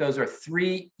Asia. I think those are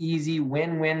three easy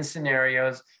win-win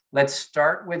scenarios. Let's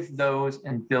start with those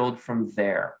and build from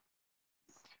there.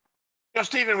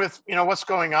 Stephen, with what's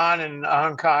going on in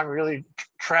Hong Kong, really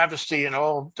travesty in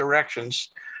all directions.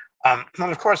 And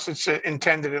of course, it's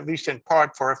intended, at least in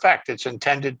part, for effect. It's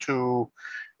intended to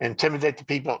intimidate the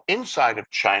people inside of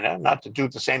China, not to do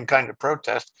the same kind of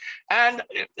protest. And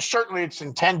certainly it's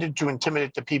intended to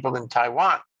intimidate the people in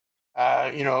Taiwan.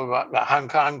 Hong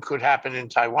Kong could happen in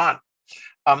Taiwan.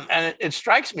 And it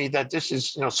strikes me that this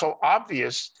is so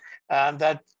obvious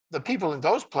that the people in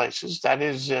those places, that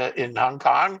is in Hong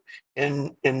Kong,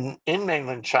 in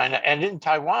mainland China, and in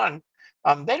Taiwan,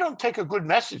 they don't take a good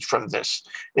message from this.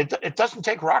 It doesn't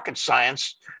take rocket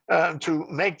science to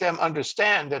make them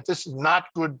understand that this is not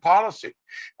good policy.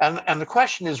 And the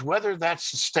question is whether that's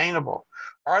sustainable.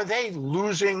 Are they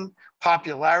losing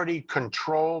popularity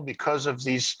control because of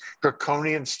these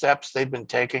draconian steps they've been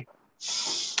taking?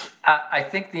 I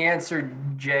think the answer,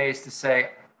 Jay, is to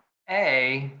say,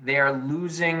 A, they are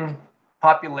losing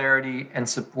popularity and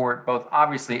support, both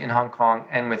obviously in Hong Kong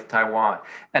and with Taiwan.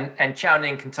 And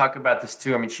Chiaoning can talk about this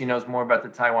too. I mean, she knows more about the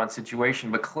Taiwan situation,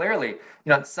 but clearly,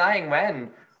 Tsai Ing-wen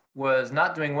was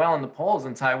not doing well in the polls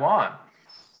in Taiwan.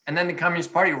 And then the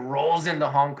Communist Party rolls into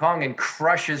Hong Kong and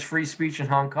crushes free speech in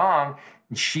Hong Kong.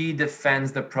 And she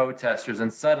defends the protesters.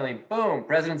 And suddenly, boom,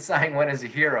 President Tsai Ing-wen is a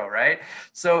hero, right?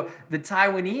 So the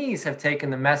Taiwanese have taken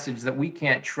the message that we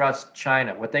can't trust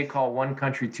China. What they call one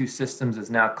country, two systems is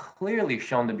now clearly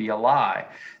shown to be a lie.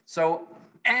 So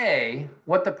A,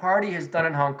 what the party has done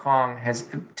in Hong Kong has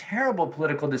a terrible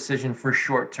political decision for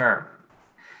short term.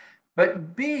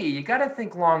 But B, you got to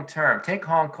think long term. Take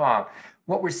Hong Kong.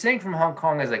 What we're seeing from Hong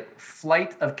Kong is a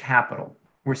flight of capital.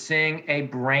 We're seeing a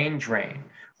brain drain.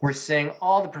 We're seeing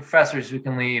all the professors who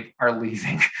can leave are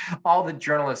leaving. All the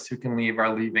journalists who can leave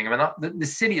are leaving. I mean, the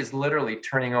city is literally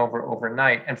turning over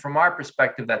overnight. And from our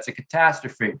perspective, that's a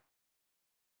catastrophe.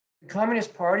 The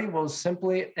Communist Party will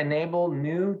simply enable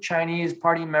new Chinese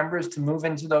party members to move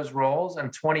into those roles.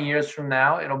 And 20 years from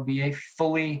now, it'll be a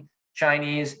fully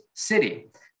Chinese city.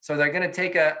 So they're going to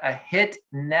take a hit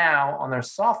now on their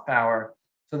soft power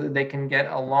so that they can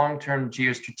get a long-term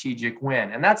geostrategic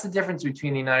win. And that's the difference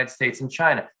between the United States and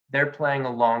China. They're playing a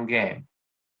long game.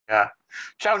 Yeah.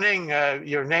 Chiaoning,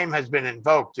 your name has been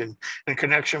invoked in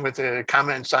connection with the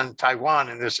comments on Taiwan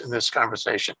in this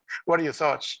conversation. What are your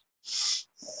thoughts?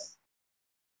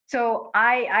 So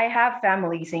I have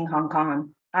families in Hong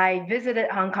Kong. I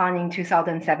visited Hong Kong in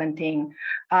 2017.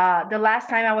 The last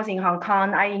time I was in Hong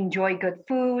Kong, I enjoyed good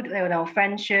food,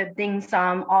 friendship, dim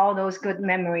sum, all those good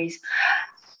memories.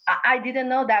 I didn't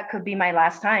know that could be my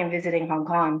last time visiting Hong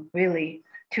Kong, really.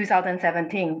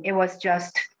 2017. It was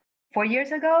just 4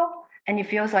 years ago, and it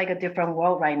feels like a different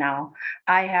world right now.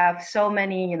 I have so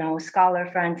many, scholar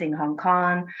friends in Hong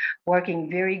Kong, working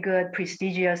very good,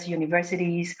 prestigious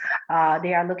universities.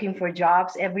 They are looking for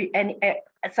jobs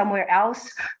somewhere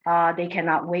else. They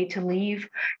cannot wait to leave.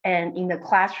 And in the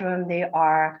classroom, they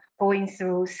are going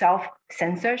through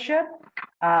self-censorship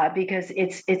because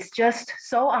it's just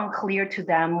so unclear to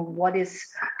them what is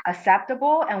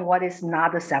acceptable and what is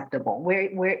not acceptable.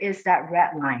 Where is that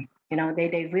red line?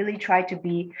 They really try to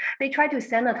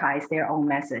sanitize their own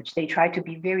message. They try to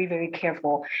be very, very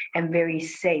careful and very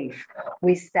safe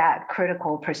with that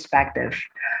critical perspective.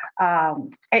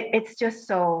 It's just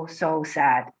so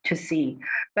sad to see.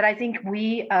 But I think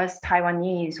we as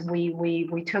Taiwanese,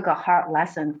 we took a hard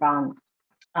lesson from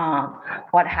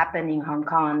what happened in Hong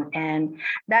Kong, and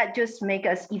that just make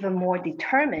us even more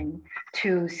determined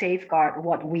to safeguard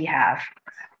what we have.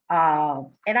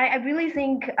 And I really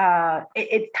think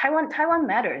Taiwan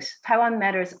matters. Taiwan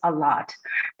matters a lot.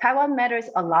 Taiwan matters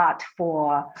a lot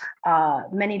for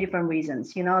many different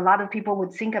reasons. A lot of people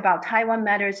would think about Taiwan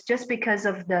matters just because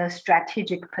of the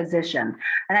strategic position.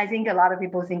 And I think a lot of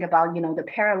people think about, the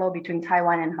parallel between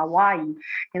Taiwan and Hawaii.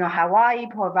 Hawaii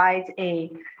provides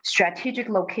a strategic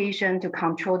location to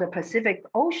control the Pacific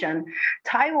Ocean.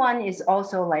 Taiwan is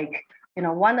also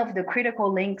one of the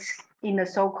critical links in the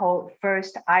so-called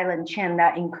first island chain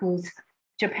that includes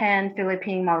Japan,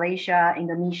 Philippines, Malaysia,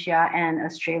 Indonesia, and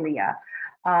Australia.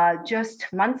 Just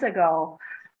months ago,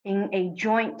 in a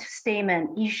joint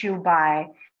statement issued by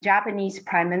Japanese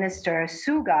Prime Minister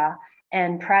Suga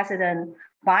and President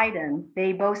Biden,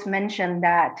 they both mentioned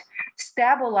that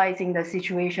stabilizing the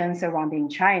situation surrounding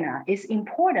China is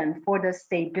important for the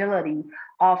stability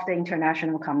of the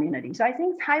international community. So I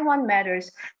think Taiwan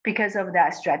matters because of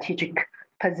that strategic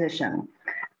position.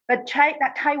 But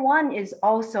Taiwan is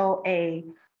also a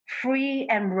free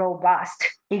and robust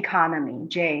economy,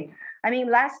 Jay. I mean,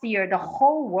 last year, the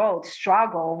whole world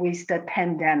struggled with the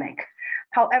pandemic.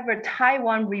 However,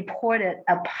 Taiwan reported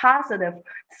a positive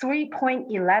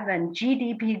 3.11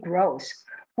 GDP growth,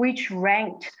 which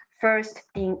ranked first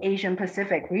in Asian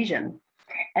Pacific region.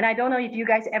 And I don't know if you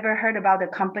guys ever heard about the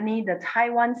company, the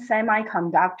Taiwan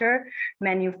Semiconductor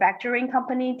Manufacturing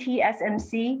Company,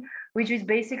 TSMC, which is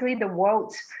basically the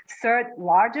world's third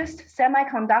largest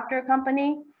semiconductor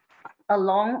company,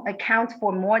 alone accounts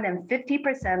for more than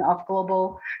 50% of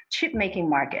global chip making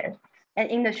market.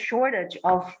 And in the shortage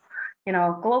of,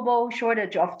 global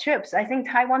shortage of chips, I think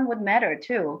Taiwan would matter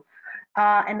too.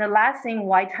 And the last thing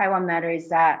why Taiwan matters is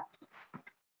that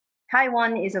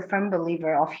Taiwan is a firm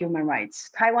believer of human rights.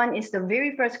 Taiwan is the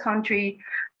very first country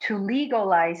to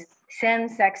legalize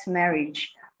same-sex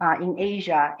marriage in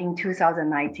Asia in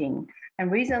 2019.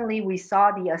 And recently, we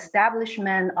saw the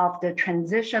establishment of the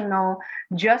Transitional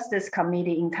Justice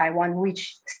Committee in Taiwan,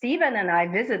 which Stephen and I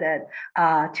visited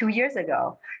 2 years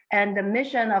ago. And the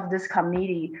mission of this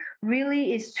committee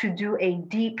really is to do a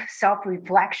deep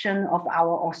self-reflection of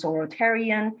our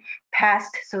authoritarian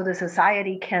past so the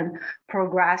society can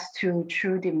progress to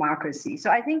true democracy.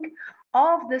 So I think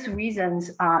all of these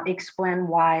reasons explain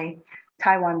why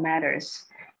Taiwan matters.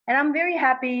 And I'm very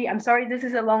happy. I'm sorry, this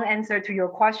is a long answer to your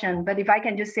question, but if I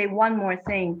can just say one more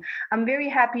thing, I'm very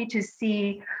happy to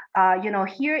see,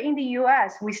 here in the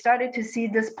US, we started to see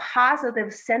this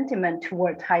positive sentiment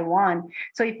toward Taiwan.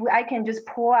 So if I can just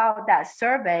pull out that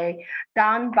survey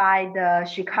done by the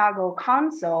Chicago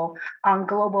Council on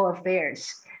Global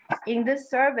Affairs. In this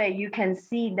survey, you can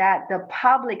see that the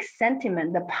public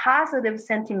sentiment, the positive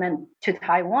sentiment to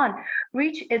Taiwan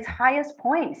reached its highest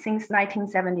point since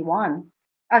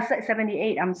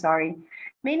 78, I'm sorry.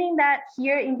 Meaning that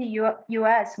here in the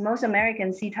US, most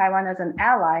Americans see Taiwan as an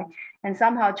ally and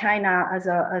somehow China as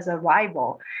a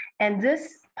rival. And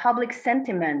this public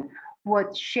sentiment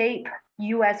would shape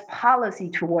US policy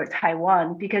toward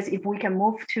Taiwan, because if we can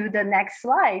move to the next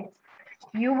slide,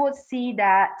 you will see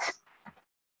that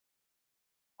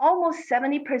almost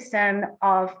 70%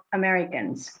 of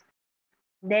Americans,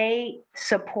 they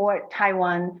support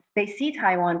Taiwan. They see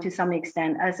Taiwan to some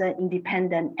extent as an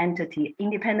independent entity,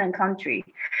 independent country.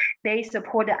 They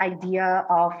support the idea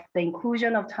of the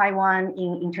inclusion of Taiwan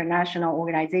in international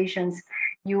organizations,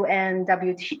 UN,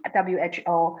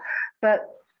 WHO. But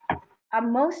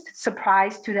I'm most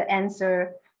surprised to the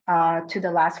answer to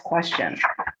the last question.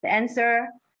 The answer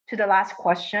to the last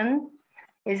question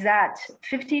is that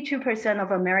 52%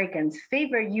 of Americans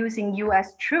favor using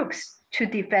US troops to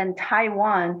defend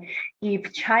Taiwan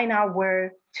if China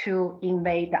were to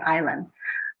invade the island.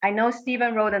 I know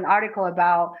Stephen wrote an article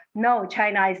about, no,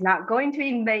 China is not going to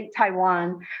invade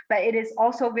Taiwan, but it is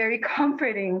also very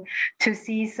comforting to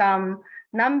see some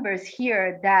numbers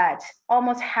here that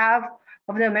almost half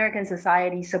of the American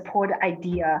society support the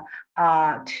idea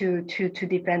to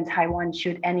defend Taiwan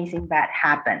should anything bad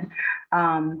happen.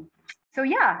 So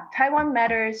yeah, Taiwan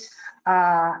matters,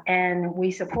 and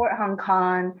we support Hong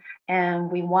Kong,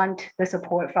 and we want the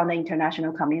support from the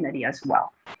international community as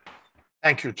well.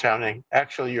 Thank you, Chiaoning.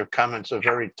 Actually, your comments are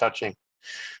very touching.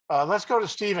 Let's go to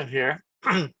Stephen here.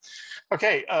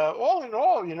 Okay, all in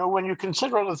all, when you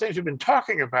consider all the things we've been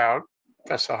talking about,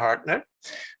 Professor Hartnett,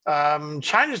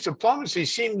 China's diplomacy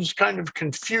seems kind of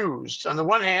confused. On the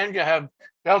one hand, you have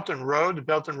Belt and Road, the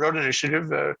Belt and Road Initiative,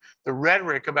 the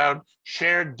rhetoric about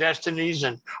shared destinies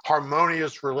and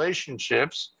harmonious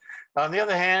relationships. On the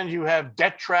other hand, you have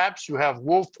debt traps, you have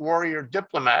wolf warrior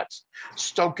diplomats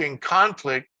stoking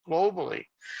conflict globally.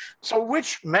 So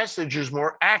which message is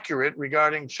more accurate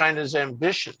regarding China's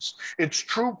ambitions, its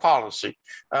true policy,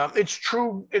 its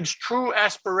true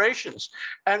aspirations?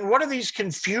 And what do these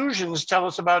confusions tell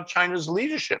us about China's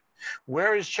leadership?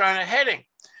 Where is China heading?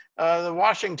 The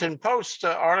Washington Post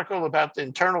article about the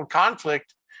internal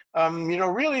conflict,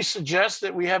 really suggests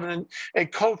that we have a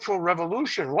cultural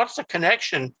revolution. What's the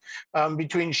connection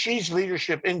between Xi's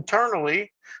leadership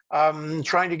internally,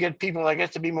 trying to get people, I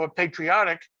guess, to be more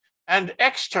patriotic, and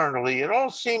externally? It all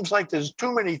seems like there's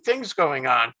too many things going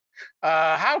on.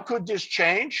 How could this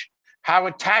change? How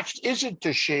attached is it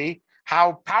to Xi?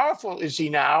 How powerful is he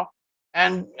now?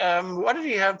 And what did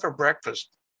he have for breakfast?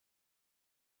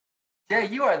 Yeah,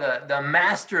 you are the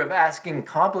master of asking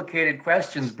complicated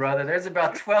questions, brother. There's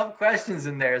about 12 questions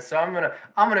in there, so I'm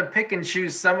gonna pick and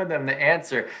choose some of them to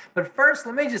answer. But first,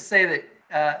 let me just say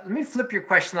that let me flip your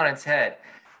question on its head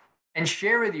and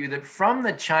share with you that from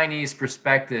the Chinese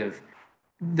perspective,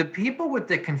 the people with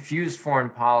the confused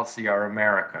foreign policy are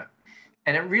America.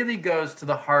 And it really goes to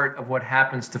the heart of what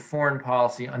happens to foreign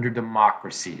policy under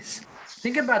democracies.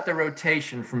 Think about the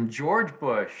rotation from George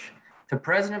Bush to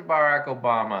President Barack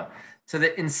Obama to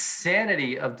the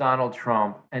insanity of Donald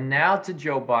Trump and now to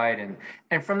Joe Biden.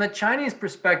 And from the Chinese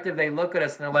perspective, they look at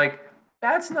us and they're like,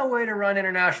 that's no way to run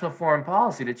international foreign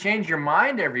policy. To change your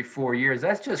mind every 4 years,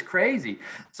 that's just crazy.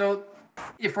 So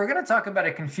if we're going to talk about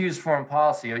a confused foreign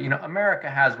policy, America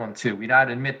has one too. We'd ought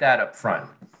to admit that up front.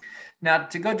 Now,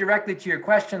 to go directly to your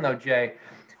question, though, Jay,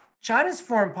 China's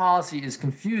foreign policy is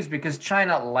confused because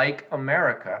China, like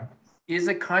America, is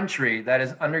a country that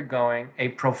is undergoing a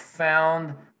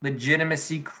profound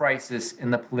legitimacy crisis in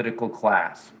the political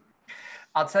class.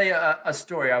 I'll tell you a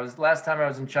story. Last time I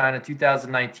was in China,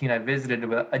 2019, I visited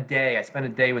I spent a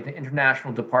day with the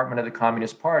International Department of the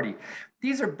Communist Party.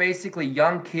 These are basically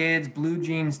young kids, blue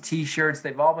jeans, t-shirts.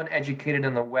 They've all been educated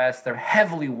in the West. They're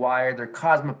heavily wired. They're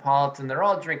cosmopolitan. They're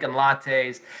all drinking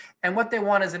lattes. And what they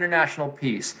want is international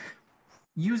peace.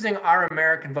 Using our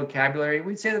American vocabulary,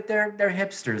 we'd say that they're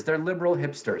hipsters. They're liberal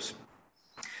hipsters.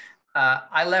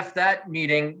 I left that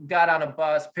meeting, got on a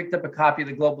bus, picked up a copy of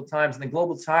the Global Times, and the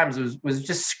Global Times was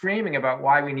just screaming about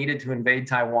why we needed to invade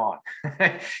Taiwan.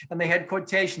 And they had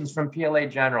quotations from PLA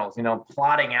generals,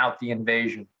 plotting out the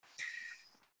invasion.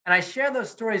 And I share those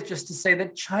stories just to say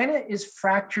that China is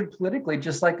fractured politically,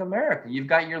 just like America. You've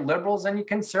got your liberals and your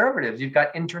conservatives. You've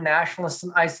got internationalists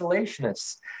and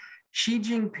isolationists. Xi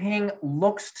Jinping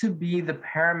looks to be the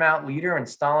paramount leader in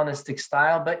Stalinistic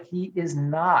style, but he is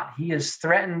not. He is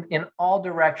threatened in all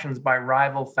directions by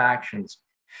rival factions.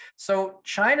 So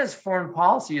China's foreign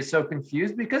policy is so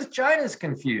confused because China's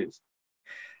confused.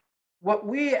 What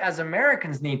we as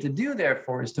Americans need to do,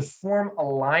 therefore, is to form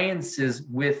alliances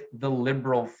with the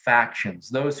liberal factions,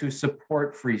 those who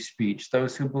support free speech,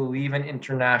 those who believe in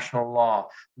international law,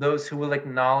 those who will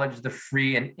acknowledge the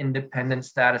free and independent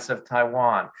status of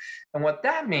Taiwan. And what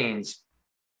that means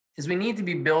is we need to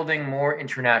be building more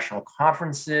international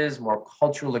conferences, more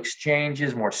cultural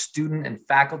exchanges, more student and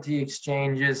faculty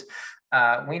exchanges.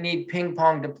 We need ping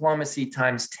pong diplomacy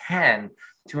times 10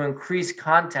 to increase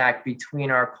contact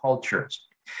between our cultures.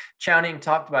 Chiaoning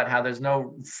talked about how there's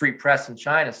no free press in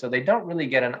China, so they don't really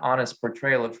get an honest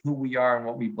portrayal of who we are and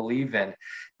what we believe in.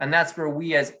 And that's where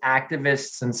we as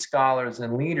activists and scholars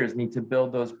and leaders need to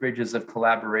build those bridges of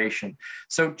collaboration.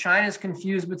 So China's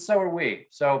confused, but so are we.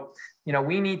 So,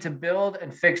 we need to build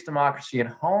and fix democracy at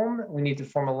home. We need to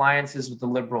form alliances with the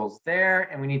liberals there,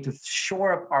 and we need to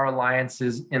shore up our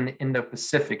alliances in the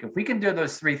Indo-Pacific. If we can do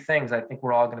those three things, I think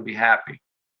we're all going to be happy.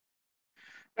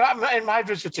 In my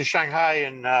visit to Shanghai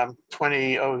in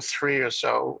 2003 or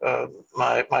so,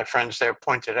 my friends there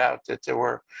pointed out that there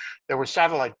were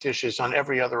satellite dishes on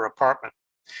every other apartment,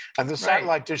 and the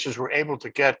satellite dishes were able to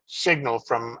get signal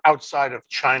from outside of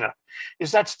China.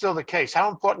 Is that still the case? How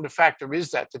important a factor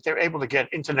is that they're able to get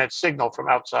internet signal from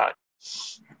outside?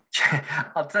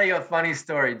 I'll tell you a funny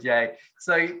story, Jay.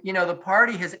 So, the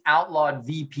party has outlawed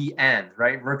VPNs,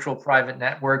 right? Virtual private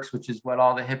networks, which is what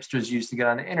all the hipsters use to get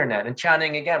on the internet. And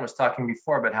Chiaoning, again, was talking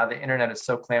before about how the internet is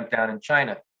so clamped down in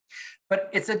China. But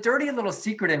it's a dirty little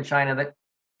secret in China that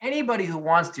anybody who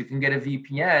wants to can get a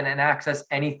VPN and access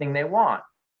anything they want.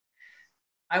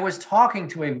 I was talking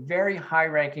to a very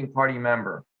high-ranking party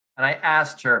member, and I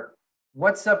asked her,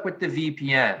 what's up with the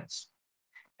VPNs?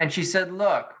 And she said,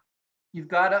 look, you've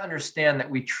got to understand that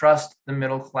we trust the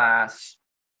middle class.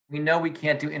 We know we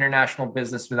can't do international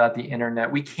business without the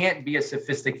internet. We can't be a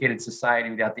sophisticated society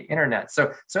without the internet.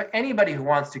 So anybody who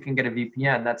wants to can get a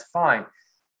VPN, that's fine.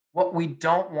 What we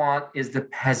don't want is the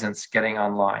peasants getting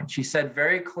online. She said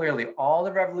very clearly, all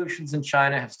the revolutions in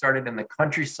China have started in the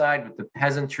countryside with the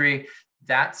peasantry.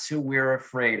 That's who we're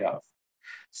afraid of.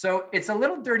 So it's a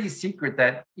little dirty secret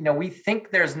that, we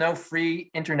think there's no free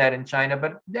internet in China,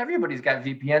 but everybody's got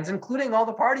VPNs, including all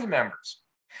the party members.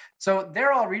 So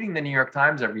they're all reading the New York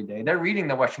Times every day. They're reading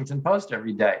the Washington Post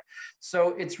every day. So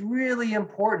it's really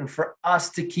important for us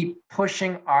to keep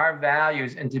pushing our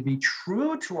values and to be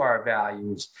true to our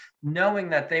values, knowing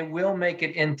that they will make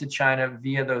it into China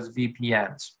via those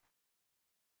VPNs.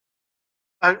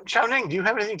 Chiaoning, do you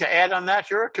have anything to add on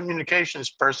that? You're a communications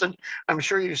person. I'm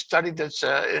sure you studied this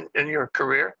in your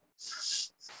career.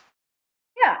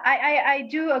 Yeah, I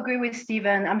do agree with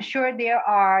Stephen. I'm sure there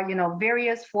are,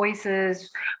 various voices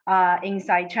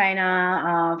inside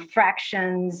China,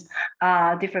 fractions,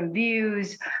 different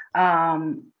views.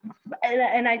 Um,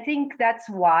 and I think that's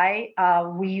why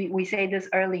we say this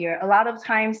earlier. A lot of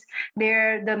times,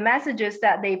 the messages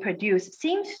that they produce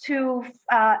seems to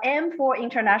aim for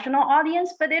international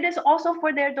audience, but it is also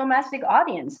for their domestic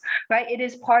audience, right? It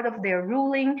is part of their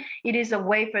ruling. It is a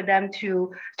way for them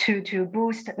to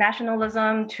boost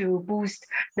nationalism, to boost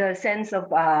the sense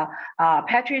of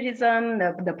patriotism,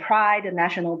 the pride, the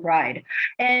national pride.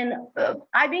 And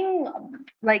I've been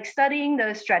studying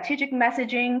the strategic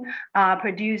messaging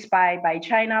produced by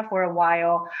China for a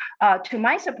while. To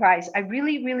my surprise, I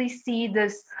really see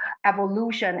this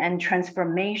evolution and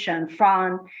transformation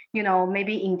from,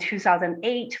 maybe in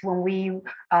 2008 when we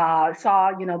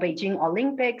saw, Beijing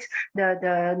Olympics.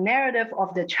 The narrative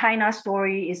of the China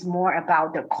story is more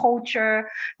about the culture,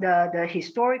 the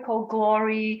historical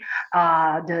glory,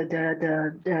 the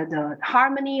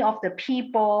harmony of the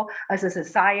people as a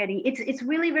society. It's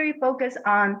really very focused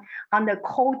on the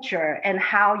culture and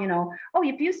how,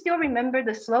 if you still remember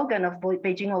the slogan of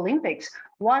Beijing Olympics,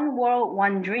 one world,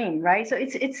 one dream, right? So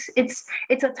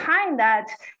it's a time that,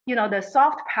 the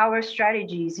soft power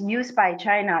strategies used by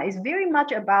China is very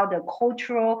much about the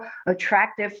cultural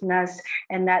attractiveness,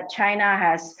 and that China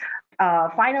has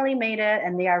finally made it,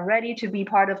 and they are ready to be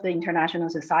part of the international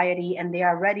society, and they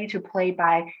are ready to play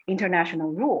by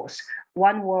international rules.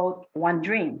 One world, one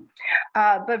dream.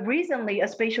 But recently,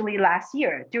 especially last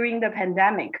year, during the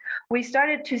pandemic, we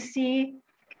started to see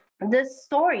these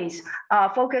stories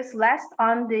focus less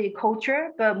on the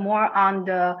culture, but more on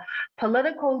the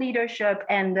political leadership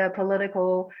and the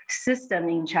political system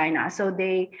in China. So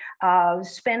they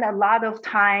spend a lot of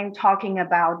time talking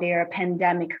about their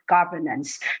pandemic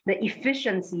governance, the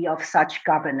efficiency of such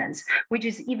governance, which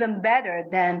is even better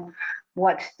than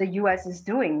what the US is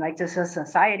doing. Like, the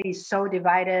society is so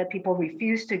divided, people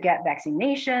refuse to get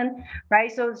vaccination, right?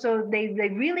 So they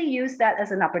really use that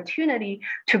as an opportunity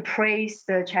to praise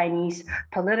the Chinese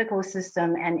political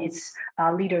system and its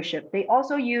leadership. They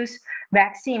also use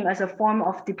vaccine as a form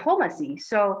of diplomacy.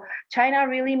 So China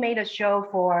really made a show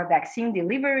for vaccine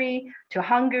delivery to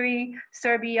Hungary,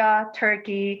 Serbia,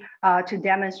 Turkey, to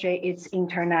demonstrate its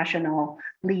international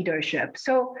leadership.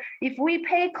 So if we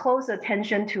pay close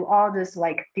attention to all this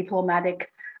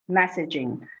diplomatic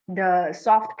messaging, the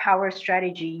soft power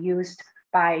strategy used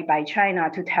by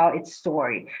China to tell its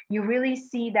story, you really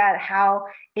see that how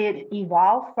it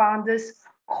evolved from this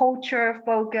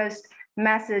culture-focused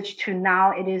message to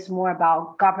now it is more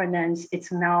about governance.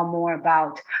 It's now more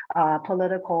about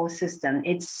political system.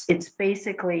 It's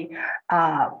basically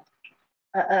about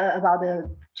the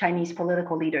Chinese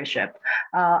political leadership.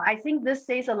 I think this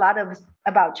says a lot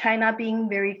about China being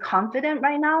very confident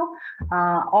right now.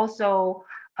 Also,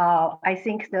 I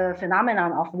think the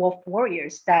phenomenon of wolf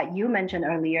warriors that you mentioned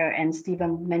earlier and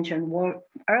Stephen mentioned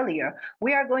earlier,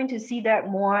 we are going to see that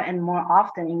more and more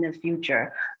often in the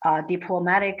future.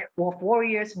 Diplomatic wolf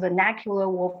warriors, vernacular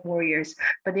wolf warriors,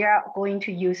 but they are going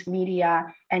to use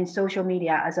media and social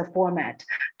media as a format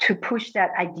to push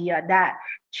that idea that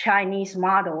Chinese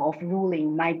model of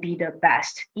ruling might be the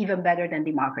best, even better than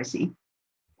democracy.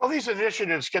 Well, these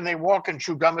initiatives, can they walk and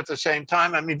chew gum at the same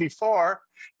time? I mean, before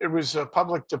it was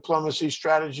public diplomacy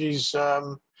strategies,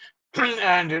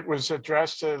 and it was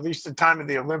addressed, at least at the time of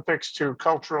the Olympics, to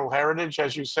cultural heritage,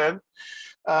 as you said.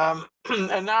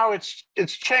 And now it's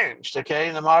changed, okay?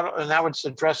 And now it's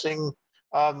addressing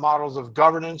models of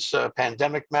governance,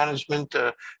 pandemic management,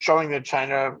 showing that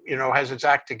China, has its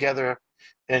act together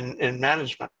in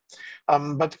management.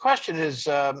 But the question is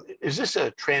this a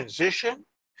transition?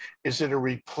 Is it a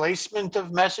replacement of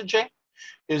messaging?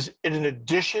 Is it an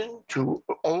addition to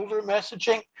older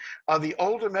messaging? Are the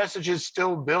older messages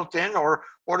still built in, or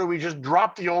do we just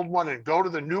drop the old one and go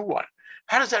to the new one?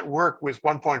 How does that work with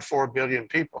 1.4 billion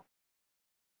people?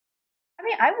 I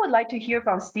mean, I would like to hear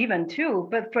from Stephen too,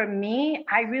 but for me,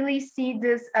 I really see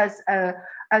this as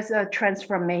a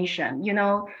transformation,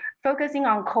 focusing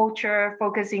on culture,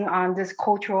 focusing on this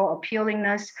cultural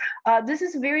appealingness. This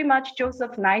is very much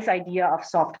Joseph Nye's idea of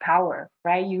soft power,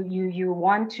 right? You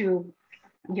want to,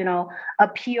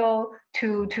 appeal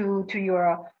to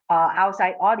your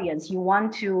outside audience. You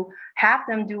want to have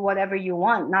them do whatever you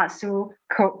want, not through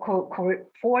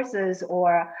forces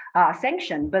or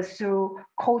sanction, but through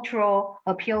cultural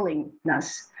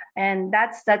appealingness. And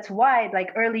that's why,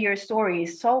 like earlier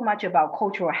stories, so much about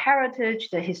cultural heritage,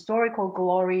 the historical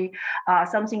glory,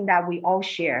 something that we all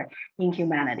share in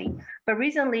humanity. But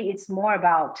recently, it's more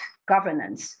about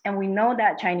governance. And we know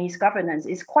that Chinese governance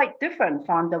is quite different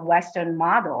from the Western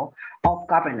model of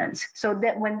governance. So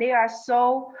that when they are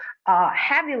so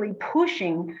heavily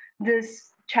pushing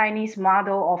this Chinese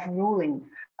model of ruling,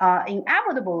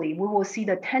 inevitably, we will see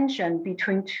the tension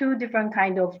between two different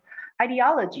kind of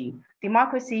ideology,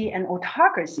 democracy and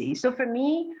autocracy. So for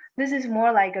me, this is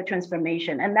more like a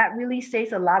transformation, and that really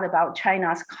says a lot about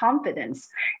China's confidence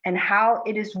and how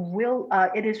it is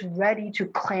ready to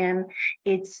claim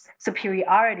its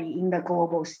superiority in the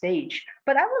global stage.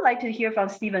 But I would like to hear from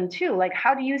Stephen too. Like,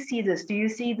 how do you see this? Do you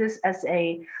see this as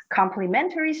a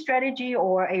complementary strategy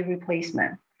or a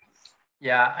replacement?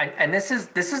 Yeah, and this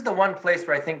is the one place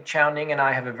where I think Chiaoning and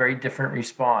I have a very different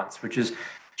response, which is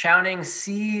Chiaoning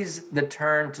sees the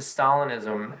turn to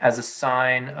Stalinism as a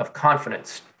sign of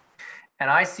confidence. And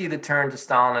I see the turn to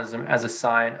Stalinism as a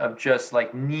sign of just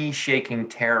like knee-shaking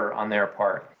terror on their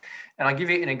part. And I'll give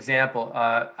you an example.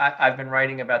 I've been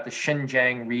writing about the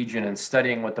Xinjiang region and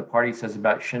studying what the party says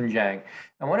about Xinjiang.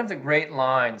 And one of the great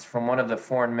lines from one of the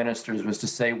foreign ministers was to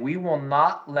say, "We will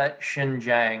not let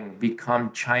Xinjiang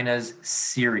become China's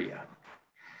Syria."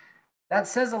 That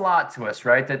says a lot to us,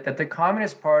 right? That the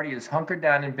Communist Party is hunkered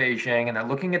down in Beijing and they're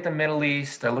looking at the Middle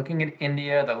East, they're looking at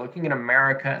India, they're looking at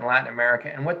America and Latin America.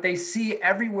 And what they see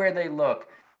everywhere they look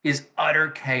is utter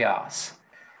chaos.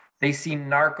 They see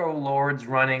narco lords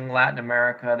running Latin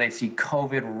America. They see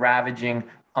COVID ravaging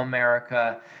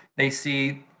America. They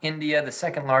see India, the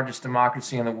second largest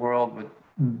democracy in the world, with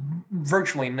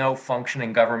virtually no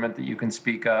functioning government that you can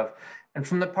speak of. And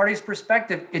from the party's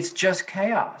perspective, it's just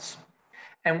chaos.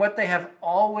 And what they have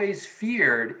always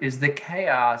feared is the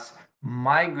chaos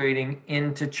migrating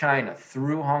into China,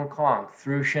 through Hong Kong,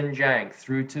 through Xinjiang,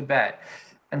 through Tibet.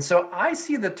 And so I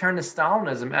see the turn to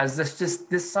Stalinism as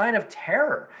this sign of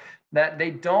terror, that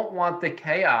they don't want the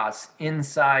chaos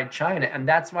inside China. And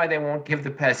that's why they won't give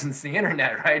the peasants the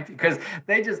internet, right? Because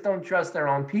they just don't trust their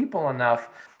own people enough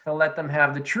to let them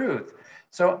have the truth.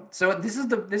 So this is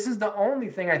the only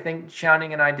thing I think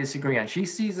Chiaoning and I disagree on. She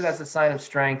sees it as a sign of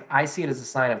strength. I see it as a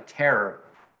sign of terror.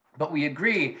 But we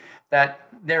agree that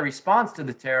their response to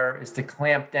the terror is to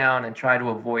clamp down and try to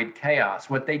avoid chaos.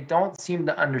 What they don't seem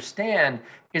to understand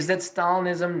is that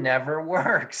Stalinism never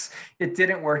works. It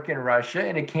didn't work in Russia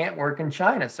and it can't work in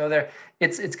China. So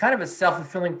it's kind of a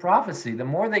self-fulfilling prophecy. The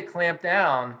more they clamp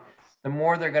down, the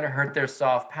more they're going to hurt their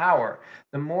soft power.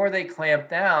 The more they clamp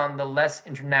down, the less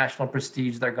international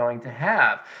prestige they're going to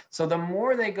have. So the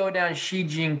more they go down Xi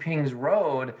Jinping's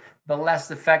road, the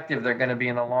less effective they're going to be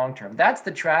in the long term. That's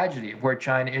the tragedy of where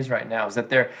China is right now, is that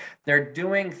they're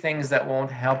doing things that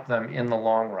won't help them in the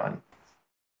long run.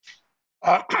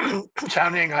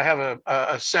 Chiaoning, I have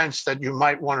a sense that you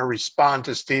might want to respond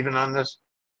to Stephen on this.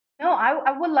 No,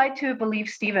 I would like to believe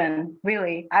Stephen,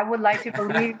 really. I would like to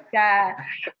believe that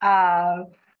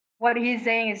what he's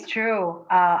saying is true.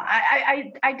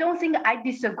 I don't think I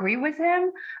disagree with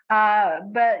him,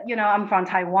 but, you know, I'm from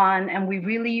Taiwan and we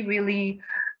really, really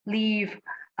live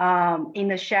in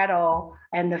the shadow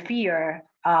and the fear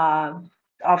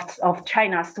of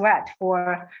China's threat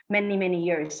for many, many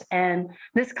years. And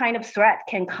this kind of threat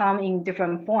can come in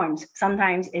different forms.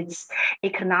 Sometimes it's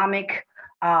economic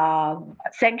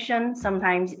sanction,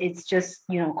 sometimes it's just,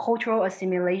 you know, cultural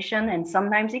assimilation, and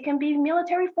sometimes it can be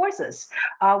military forces.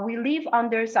 We live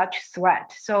under such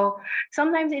threat. So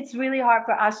sometimes it's really hard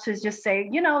for us to just say,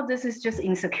 you know, this is just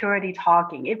insecurity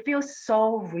talking. It feels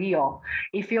so real.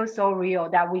 It feels so real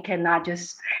that we cannot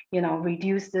just, you know,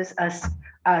 reduce this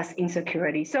as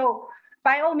insecurity. So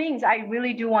by all means, I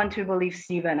really do want to believe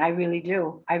Stephen. I really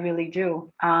do. I really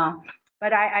do.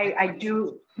 But I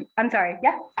do. I'm sorry.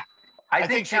 Yeah. I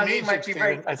think Chiaoning might be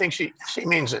right. I think she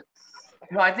means it.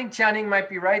 No, I think Chiaoning might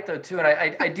be right, though, too. And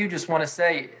I do just want to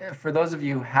say, for those of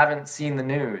you who haven't seen the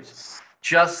news,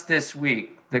 just this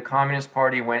week, the Communist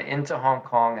Party went into Hong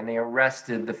Kong and they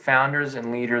arrested the founders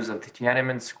and leaders of the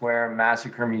Tiananmen Square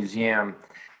Massacre Museum.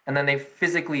 And then they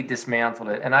physically dismantled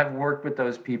it. And I've worked with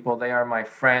those people. They are my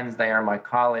friends. They are my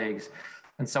colleagues.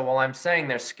 And so while I'm saying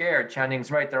they're scared,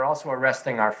 Chiaoning's right. They're also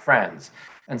arresting our friends.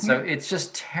 And so it's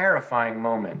just a terrifying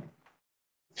moment.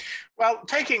 Well,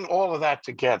 taking all of that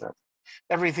together,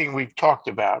 everything we've talked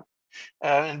about,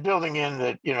 and building in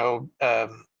that, you know,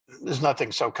 there's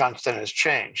nothing so constant as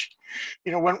change.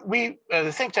 You know, when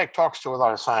the ThinkTech talks to a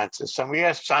lot of scientists, and we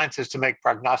ask scientists to make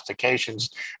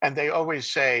prognostications, and they always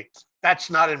say,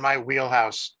 that's not in my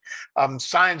wheelhouse.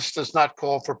 Science does not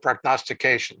call for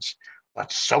prognostications,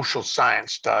 but social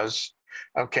science does.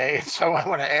 Okay, and so I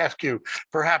want to ask you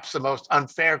perhaps the most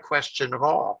unfair question of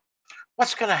all.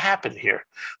 What's going to happen here?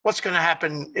 What's going to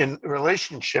happen in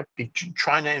relationship between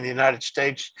China and the United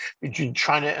States, between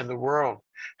China and the world?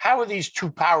 How are these two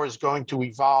powers going to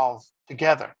evolve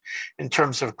together in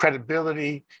terms of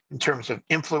credibility, in terms of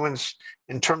influence,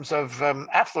 in terms of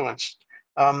affluence?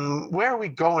 Where are we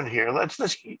going here?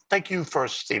 Let's take you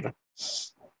first, Stephen.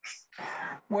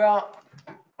 Well,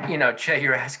 Che,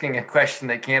 you're asking a question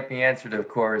that can't be answered, of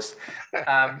course.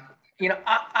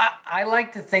 I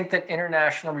like to think that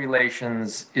international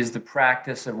relations is the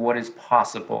practice of what is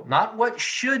possible, not what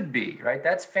should be, right?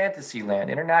 That's fantasy land.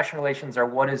 International relations are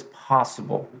what is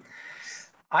possible.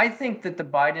 I think that the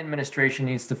Biden administration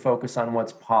needs to focus on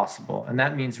what's possible, and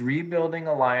that means rebuilding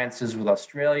alliances with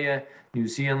Australia, New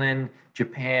Zealand,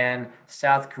 Japan,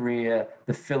 South Korea,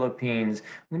 the Philippines.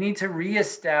 We need to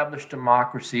reestablish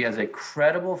democracy as a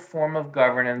credible form of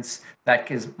governance that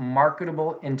is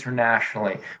marketable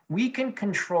internationally. We can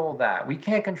control that. We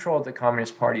can't control what the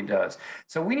Communist Party does.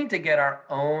 So we need to get our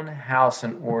own house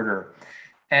in order.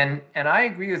 And I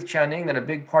agree with Chiaoning that a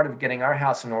big part of getting our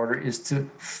house in order is to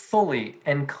fully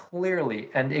and clearly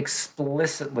and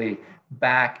explicitly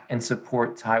back and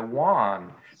support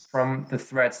Taiwan from the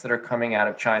threats that are coming out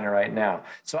of China right now.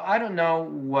 So I don't know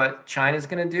what China's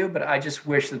going to do, but I just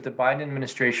wish that the Biden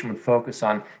administration would focus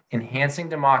on enhancing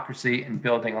democracy and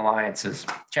building alliances.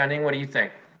 Chiaoning, what do you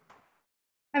think?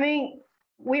 I mean,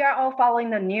 we are all following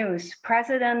the news.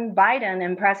 President Biden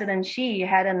and President Xi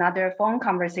had another phone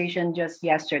conversation just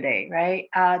yesterday, right?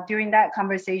 During that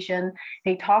conversation,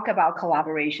 they talk about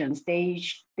collaborations.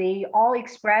 They all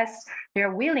express their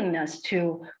willingness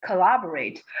to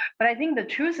collaborate. But I think the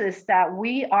truth is that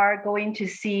we are going to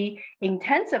see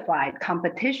intensified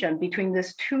competition between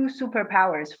these two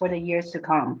superpowers for the years to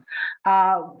come.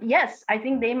 Yes, I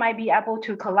think they might be able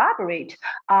to collaborate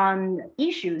on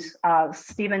issues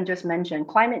Stephen just mentioned,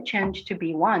 climate change to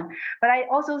be one. But I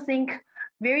also think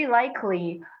very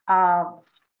likely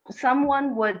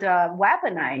someone would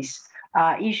weaponize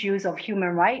issues of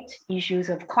human rights, issues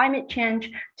of climate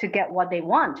change to get what they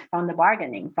want from the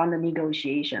bargaining, from the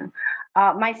negotiation.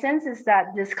 My sense is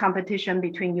that this competition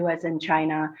between US and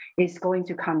China is going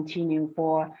to continue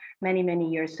for many, many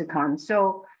years to come.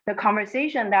 So the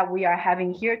conversation that we are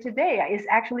having here today is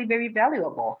actually very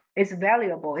valuable. It's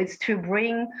valuable. It's to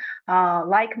bring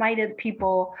like-minded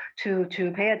people to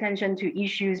pay attention to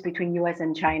issues between US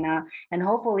and China and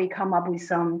hopefully come up with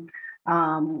some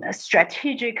a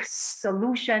strategic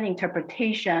solution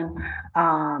interpretation,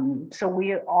 so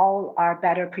we all are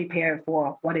better prepared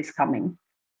for what is coming.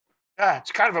 Yeah,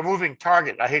 it's kind of a moving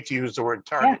target. I hate to use the word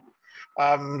target.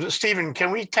 Yeah. Stephen,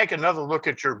 can we take another look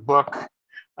at your book?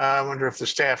 I wonder if the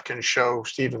staff can show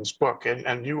Stephen's book.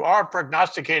 And you are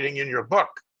prognosticating in your book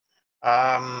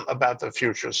about the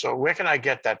future. So where can I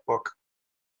get that book?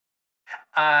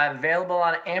 Available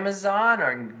on Amazon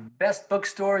or best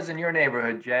bookstores in your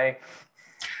neighborhood, Jay.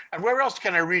 And where else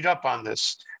can I read up on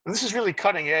this? And this is really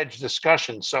cutting edge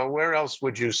discussion. So where else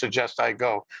would you suggest I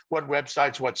go? What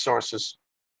websites, what sources?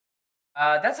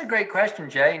 That's a great question,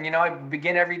 Jay. And I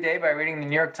begin every day by reading the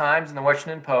New York Times and the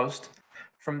Washington Post.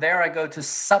 From there, I go to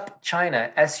SUP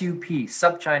China, S-U-P,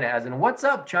 SUP China, as in what's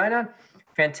up, China?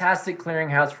 Fantastic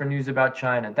clearinghouse for news about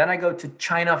China. Then I go to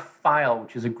China File,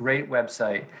 which is a great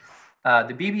website.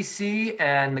 The BBC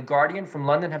and The Guardian from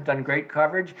London have done great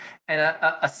coverage. And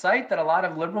a site that a lot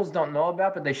of liberals don't know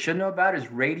about, but they should know about,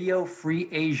 is Radio Free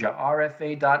Asia,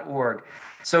 rfa.org.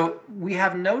 So we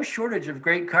have no shortage of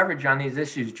great coverage on these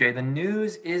issues, Jay. The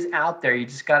news is out there. You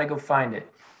just got to go find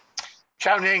it.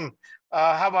 Chiaoning,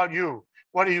 how about you?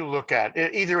 What do you look at,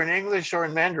 either in English or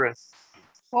in Mandarin?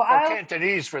 Well, or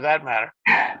Cantonese, for that matter.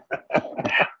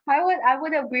 I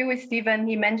would agree with Stephen.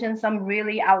 He mentioned some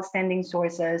really outstanding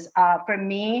sources. For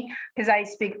me, because I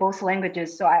speak both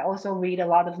languages, so I also read a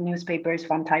lot of newspapers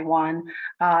from Taiwan.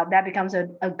 That becomes a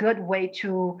good way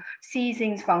to see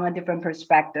things from a different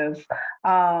perspective.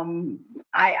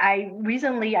 I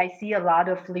recently see a lot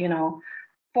of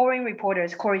foreign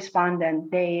reporters, correspondents.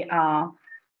 They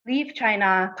leave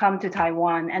China, come to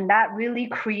Taiwan, and that really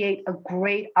create a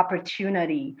great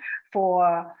opportunity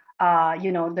for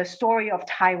the story of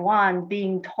Taiwan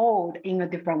being told in a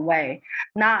different way,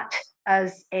 not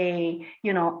as a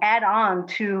add-on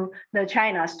to the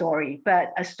China story,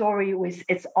 but a story with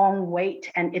its own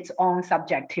weight and its own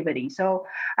subjectivity. So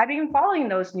I've been following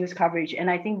those news coverage, and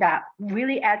I think that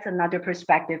really adds another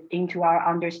perspective into our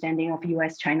understanding of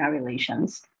U.S.-China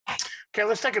relations. Okay,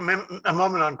 let's take a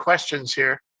moment on questions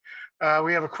here.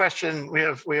 We have a question. We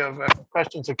have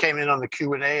questions that came in on the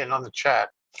Q&A and on the chat.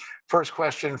 First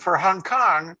question, for Hong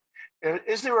Kong,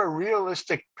 Is there a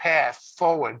realistic path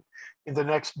forward in the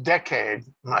next decade?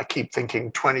 I keep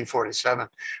thinking 2047,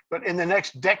 but in the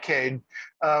next decade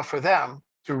for them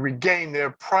to regain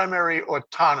their primary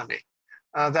autonomy,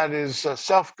 that is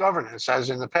self-governance as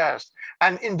in the past,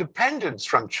 and independence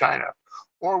from China?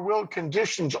 Or will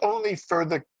conditions only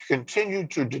further continue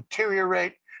to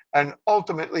deteriorate and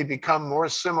ultimately become more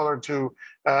similar to,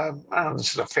 I don't know,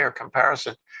 this is a fair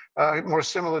comparison, more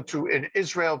similar to an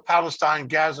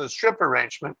Israel-Palestine-Gaza Strip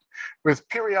arrangement with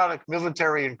periodic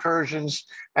military incursions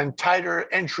and tighter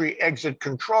entry-exit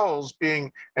controls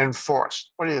being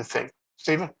enforced? What do you think,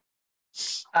 Stephen?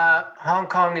 Hong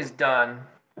Kong is done.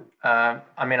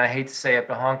 I mean, I hate to say it,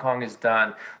 but Hong Kong is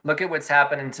done. Look at what's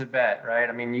happened in Tibet, right?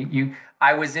 I mean,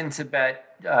 I was in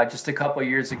Tibet just a couple of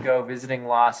years ago visiting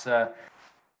Lhasa.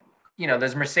 You know,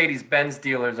 there's Mercedes-Benz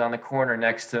dealers on the corner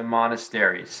next to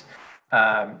monasteries. You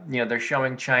know, they're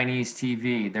showing Chinese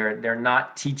TV. They're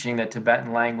not teaching the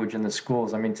Tibetan language in the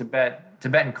schools. I mean,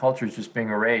 Tibetan culture is just being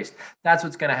erased. That's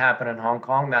what's going to happen in Hong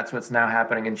Kong. That's what's now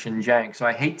happening in Xinjiang. So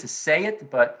I hate to say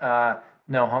it, but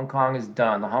no, Hong Kong is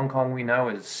done. The Hong Kong we know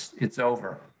it's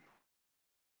over.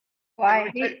 Well,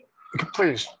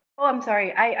 Please. Oh, I'm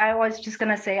sorry. I was just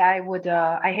gonna say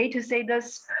I hate to say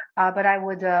this, but I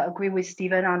would agree with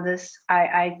Stephen on this.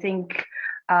 I think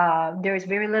there is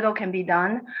very little can be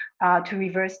done to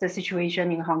reverse the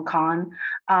situation in Hong Kong.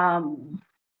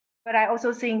 But I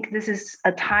also think this is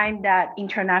a time that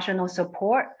international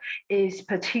support is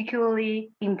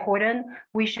particularly important.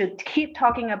 We should keep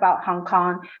talking about Hong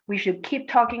Kong. We should keep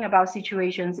talking about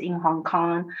situations in Hong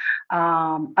Kong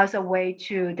as a way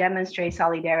to demonstrate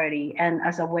solidarity and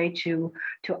as a way to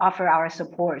offer our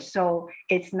support. So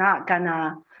it's not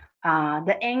gonna,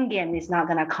 the end game is not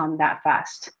gonna come that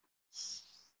fast.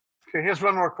 Okay, here's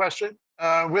one more question.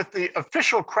 With the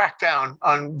official crackdown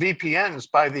on VPNs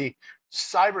by the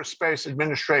Cyberspace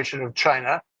Administration of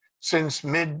China since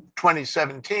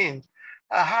mid-2017,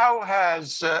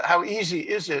 how easy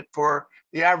is it for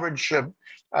the average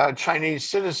Chinese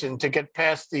citizen to get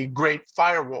past the Great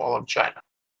Firewall of China?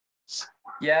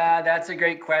 Yeah, that's a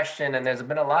great question. And there's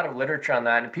been a lot of literature on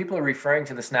that. And people are referring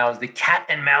to this now as the cat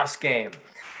and mouse game.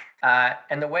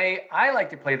 And the way I like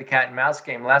to play the cat and mouse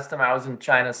game, last time I was in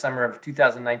China, summer of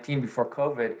 2019 before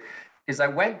COVID, is I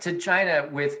went to China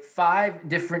with 5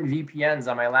 different VPNs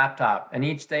on my laptop. And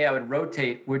each day I would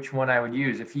rotate which one I would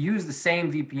use. If you use the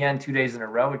same VPN 2 days in a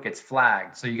row, it gets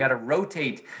flagged. So you got to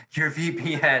rotate your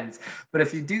VPNs. But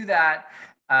if you do that,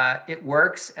 it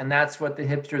works. And that's what the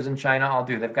hipsters in China all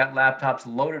do. They've got laptops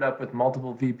loaded up with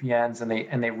multiple VPNs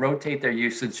and they rotate their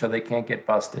usage so they can't get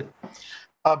busted.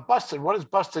 Busted, what does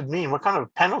busted mean? What kind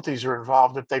of penalties are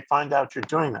involved if they find out you're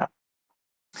doing that?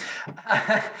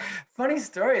 Funny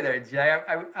story there, Jay.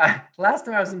 Last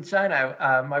time I was in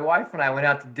China, my wife and I went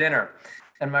out to dinner.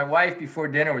 And my wife, before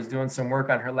dinner, was doing some work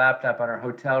on her laptop on her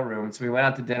hotel room. So we went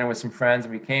out to dinner with some friends,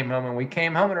 and we came home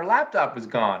and her laptop was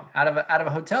gone out of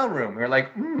a hotel room. We were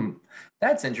like,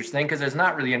 that's interesting, because there's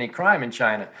not really any crime in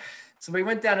China. So we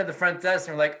went down to the front desk,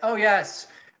 and we're like, oh, yes,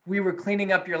 we were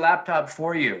cleaning up your laptop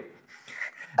for you.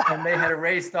 And they had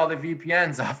erased all the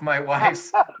VPNs off my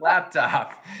wife's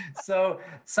laptop. So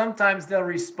sometimes they'll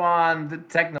respond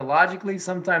technologically.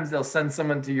 Sometimes they'll send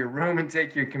someone to your room and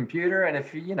take your computer. And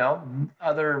if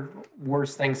other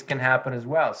worse things can happen as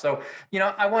well. So,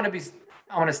 I want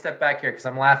to step back here because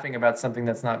I'm laughing about something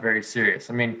that's not very serious.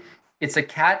 I mean, it's a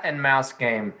cat and mouse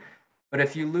game, but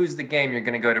if you lose the game, you're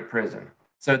going to go to prison.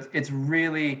 So it's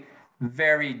really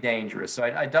very dangerous. So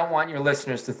I don't want your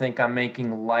listeners to think I'm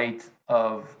making light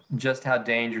of just how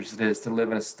dangerous it is to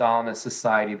live in a Stalinist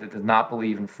society that does not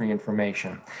believe in free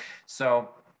information. So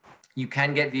you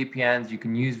can get VPNs, you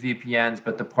can use VPNs,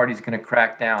 but the party's going to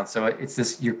crack down. So it's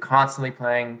this, you're constantly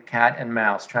playing cat and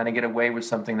mouse, trying to get away with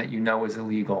something that you know is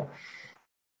illegal.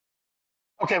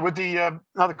 Okay, with the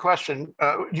another question,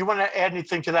 you want to add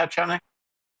anything to that, Chiaoning?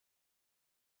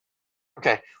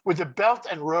 Okay, would the Belt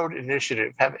and Road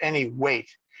Initiative have any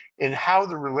weight in how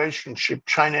the relationship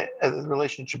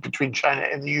between China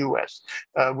and the U.S.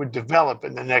 Would develop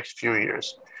in the next few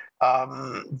years?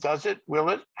 Does it? Will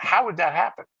it? How would that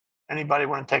happen? Anybody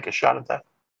want to take a shot at that?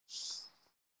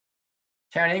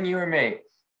 Chiaoning, you or me?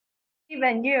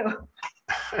 Even you.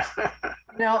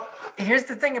 Now, here's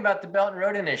the thing about the Belt and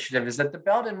Road Initiative is that the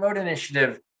Belt and Road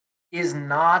Initiative is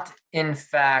not, in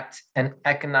fact, an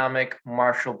economic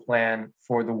Marshall Plan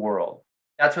for the world.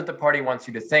 That's what the party wants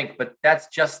you to think, but that's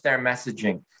just their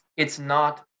messaging. It's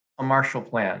not a Marshall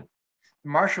Plan.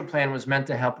 The Marshall Plan was meant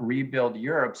to help rebuild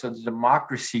Europe so the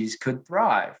democracies could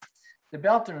thrive. The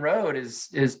Belt and Road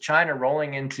is China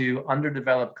rolling into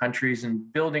underdeveloped countries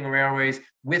and building railways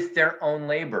with their own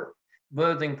labor.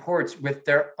 building ports with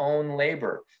their own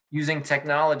labor, using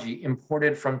technology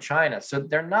imported from China. So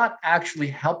they're not actually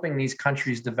helping these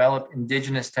countries develop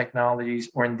indigenous technologies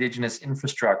or indigenous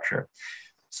infrastructure.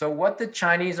 So what the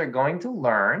Chinese are going to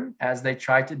learn as they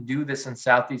try to do this in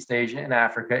Southeast Asia and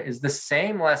Africa is the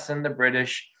same lesson the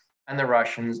British and the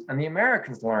Russians and the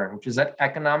Americans learned, which is that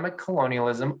economic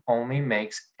colonialism only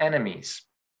makes enemies.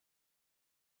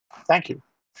 Thank you.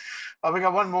 We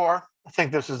got one more. I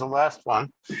think this is the last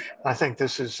one. I think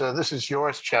this is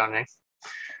yours, Chiaoning.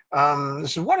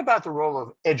 This is, what about the role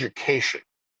of education?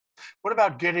 What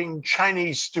about getting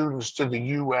Chinese students to the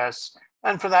U.S.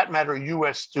 and, for that matter,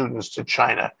 U.S. students to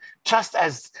China? Just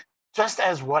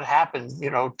as what happened,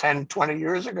 10, 20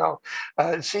 years ago,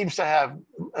 it seems to have,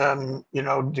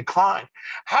 declined.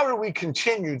 How do we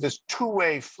continue this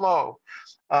two-way flow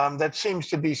that seems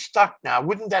to be stuck now?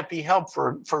 Wouldn't that be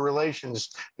helpful for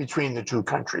relations between the two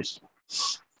countries?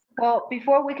 Well,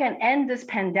 before we can end this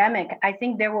pandemic, I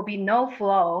think there will be no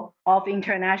flow of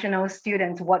international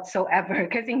students whatsoever,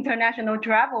 because international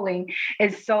traveling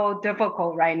is so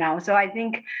difficult right now. So I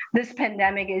think this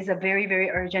pandemic is a very, very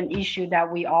urgent issue that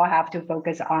we all have to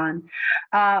focus on.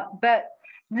 But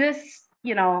this,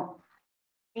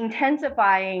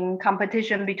 intensifying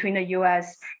competition between the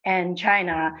US and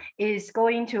China is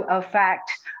going to affect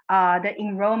the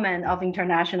enrollment of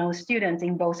international students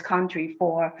in both countries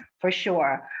for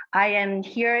sure. I am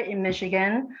here in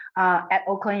Michigan at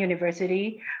Oakland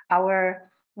University. Our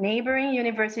neighboring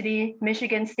university,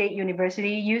 Michigan State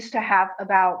University, used to have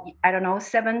about,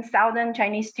 7,000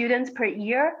 Chinese students per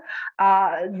year.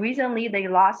 Recently, they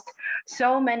lost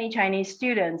so many Chinese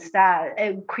students that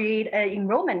it create an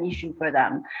enrollment issue for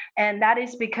them. And that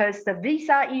is because the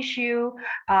visa issue,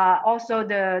 also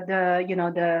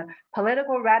the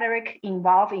political rhetoric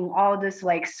involved in all this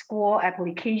like school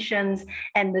applications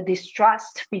and the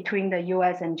distrust between the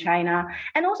US and China,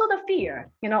 and also the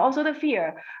fear,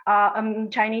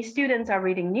 Chinese students are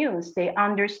reading news. They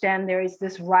understand there is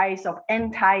this rise of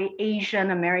anti-Asian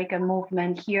American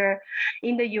movement here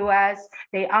in the US.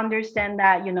 They understand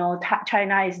that,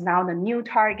 China is now the new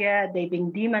target. They've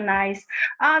been demonized.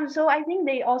 So I think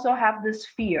they also have this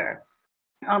fear.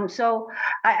 So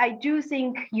I do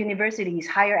think universities,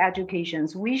 higher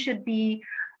educations, we should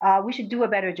do a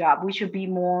better job. We should be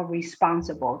more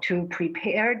responsible to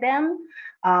prepare them.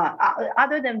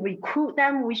 Other than recruit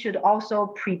them, we should also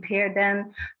prepare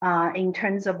them in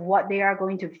terms of what they are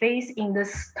going to face in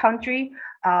this country.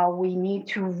 We need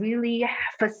to really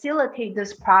facilitate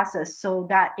this process so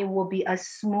that it will be as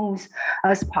smooth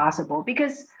as possible.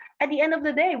 Because at the end of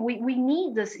the day, we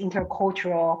need this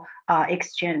intercultural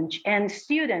exchange, and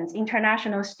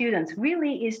international students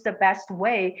really is the best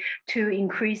way to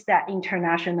increase that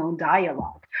international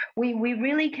dialogue. We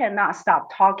really cannot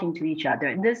stop talking to each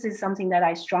other. This is something that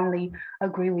I strongly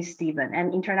agree with Stephen,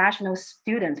 and international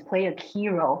students play a key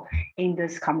role in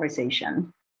this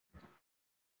conversation.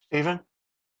 Stephen?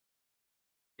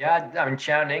 Yeah,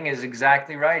 Chiaoning is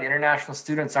exactly right. International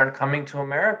students aren't coming to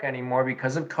America anymore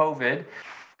because of COVID.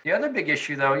 The other big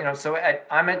issue, though,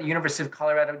 I'm at the University of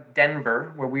Colorado,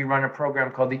 Denver, where we run a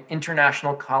program called the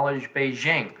International College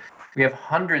Beijing. We have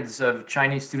hundreds of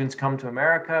Chinese students come to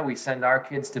America. We send our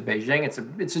kids to Beijing.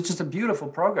 It's just a beautiful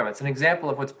program. It's an example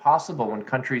of what's possible when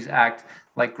countries act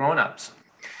like grown-ups.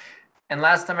 And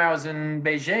last time I was in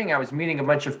Beijing, I was meeting a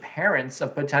bunch of parents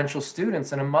of potential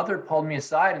students, and a mother pulled me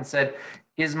aside and said,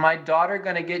 "Is my daughter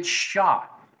going to get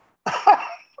shot?"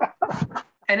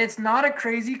 And it's not a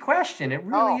crazy question. It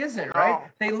really isn't, right?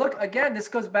 They look, again, this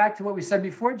goes back to what we said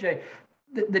before, Jay.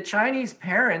 The Chinese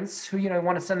parents who,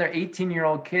 want to send their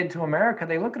 18-year-old kid to America,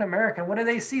 they look at America and what do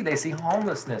they see? They see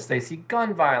homelessness, they see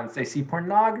gun violence, they see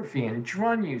pornography and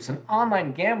drug use and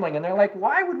online gambling. And they're like,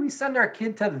 why would we send our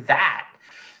kid to that?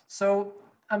 So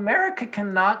America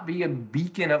cannot be a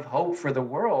beacon of hope for the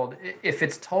world if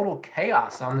it's total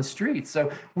chaos on the streets. So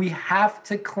we have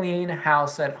to clean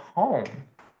house at home.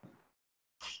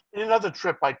 In another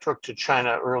trip I took to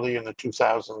China early in the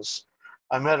 2000s,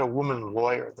 I met a woman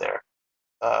lawyer there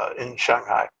in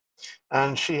Shanghai.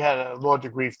 And she had a law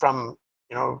degree from,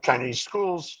 Chinese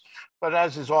schools. But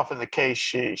as is often the case,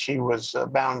 she was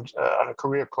bound on a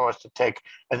career course to take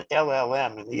an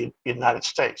LLM in the United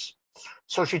States.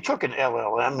 So she took an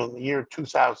LLM in the year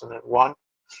 2001.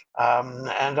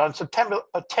 And on September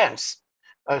 10th,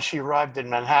 she arrived in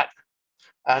Manhattan.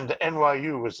 And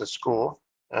NYU was the school.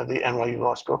 The NYU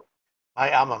Law School, my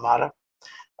alma mater,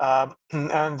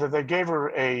 and they gave her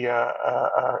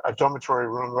a dormitory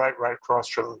room right across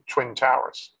from Twin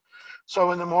Towers.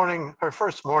 So in the morning, her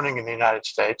first morning in the United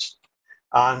States,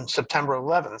 on September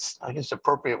 11th, I think it's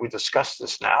appropriate we discuss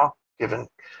this now, given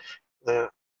the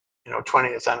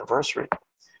 20th anniversary.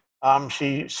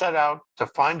 She set out to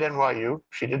find NYU.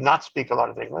 She did not speak a lot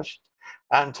of English,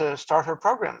 and to start her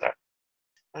program there.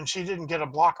 And she didn't get a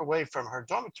block away from her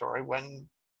dormitory when,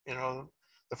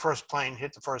 the first plane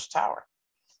hit the first tower.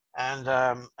 And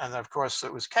of course,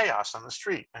 it was chaos on the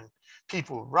street and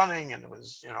people running, and there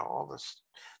was, all this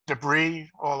debris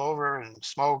all over and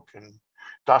smoke and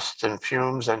dust and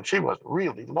fumes. And she was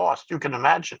really lost. You can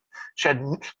imagine. She had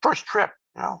first trip,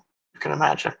 you can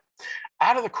imagine.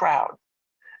 Out of the crowd,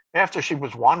 after she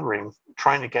was wandering,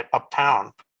 trying to get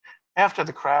uptown, after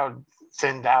the crowd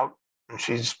thinned out and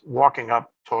she's walking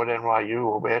up toward NYU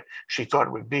or where she thought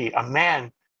it would be, a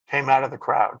man came out of the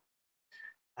crowd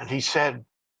and he said,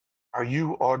 "Are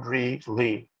you Audrey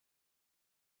Lee?"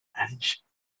 And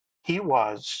he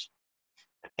was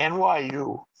an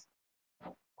NYU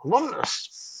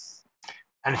alumnus,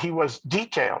 and he was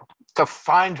detailed to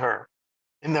find her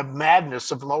in the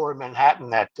madness of Lower Manhattan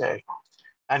that day.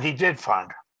 And he did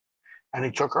find her, and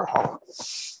he took her home.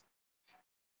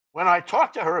 When I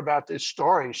talked to her about this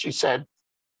story, she said,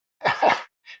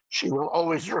 she will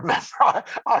always remember,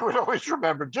 I would always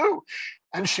remember too,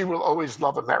 and she will always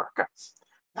love America.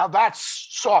 Now that's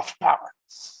soft power.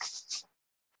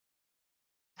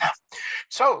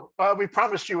 So we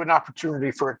promised you an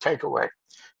opportunity for a takeaway.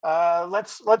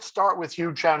 Let's start with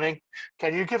you, Chiaoning.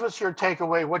 Can you give us your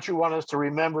takeaway, what you want us to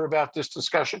remember about this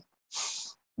discussion?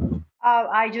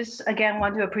 I just, again,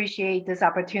 want to appreciate this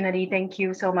opportunity. Thank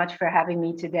you so much for having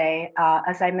me today.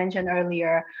 As I mentioned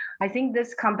earlier, I think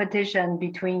this competition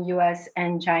between US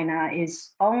and China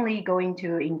is only going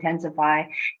to intensify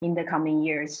in the coming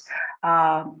years.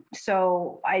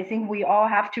 So I think we all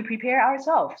have to prepare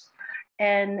ourselves.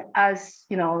 And as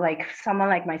like someone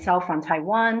like myself from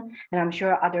Taiwan, and I'm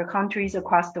sure other countries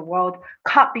across the world,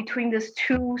 caught between these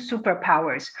two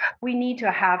superpowers, we need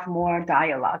to have more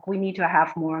dialogue. We need to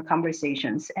have more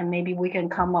conversations, and maybe we can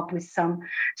come up with some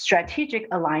strategic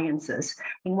alliances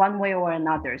in one way or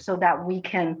another, so that we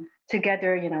can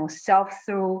together, sail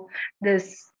through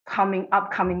this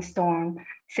upcoming storm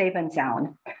safe and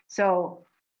sound. So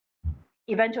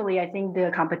eventually, I think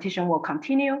the competition will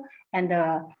continue, and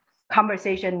the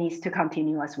conversation needs to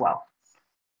continue as well.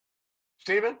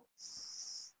 Stephen?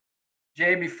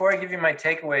 Jay, before I give you my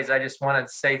takeaways, I just want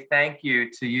to say thank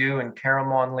you to you and Carol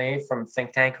Mon Lee from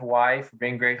ThinkTech Hawaii for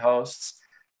being great hosts.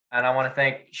 And I want to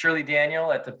thank Shirley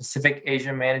Daniel at the Pacific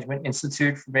Asia Management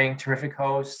Institute for being terrific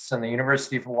hosts, and the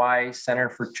University of Hawaii Center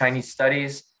for Chinese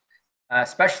Studies,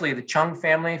 especially the Chung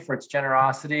family for its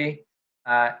generosity.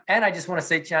 And I just want to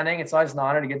say, Chiaoning, it's always an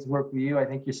honor to get to work with you. I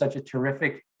think you're such a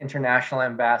terrific international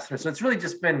ambassador. So it's really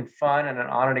just been fun and an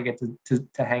honor to get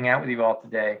to hang out with you all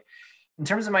today. In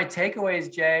terms of my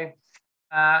takeaways, Jay,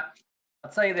 I'll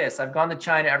tell you this. I've gone to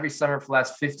China every summer for the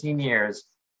last 15 years.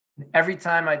 And every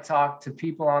time I talk to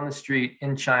people on the street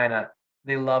in China,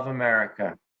 they love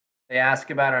America. They ask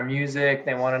about our music.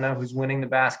 They want to know who's winning the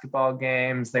basketball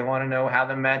games. They want to know how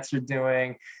the Mets are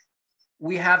doing.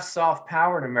 We have soft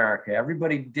power in America.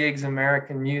 Everybody digs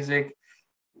American music.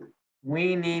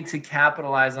 We need to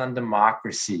capitalize on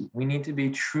democracy. We need to be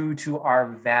true to our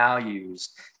values,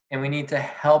 and we need to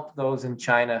help those in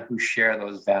China who share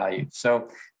those values. So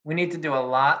we need to do a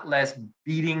lot less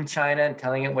beating China and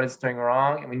telling it what it's doing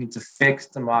wrong, and we need to fix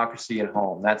democracy at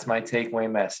home. That's my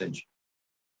takeaway message.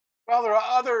 Well, there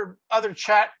are other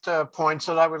chat points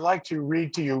that I would like to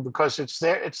read to you, because it's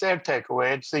their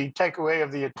takeaway. It's the takeaway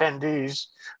of the attendees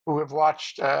who have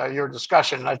watched your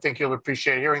discussion. I think you'll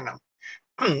appreciate hearing them.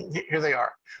 Here they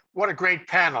are. What a great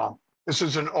panel. This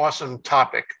is an awesome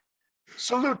topic.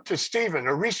 Salute to Stephen,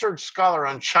 a research scholar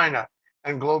on China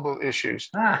and global issues.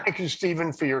 Thank you,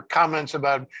 Stephen, for your comments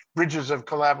about bridges of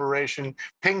collaboration,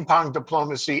 ping pong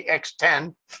diplomacy,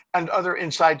 X10, and other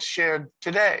insights shared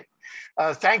today.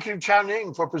 Thank you,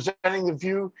 Chiaoning, for presenting the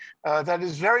view that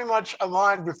is very much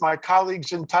aligned with my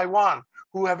colleagues in Taiwan,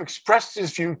 who have expressed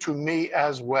this view to me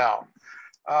as well.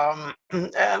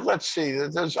 And let's see,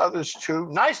 there's others too.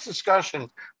 Nice discussion,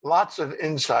 lots of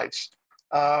insights.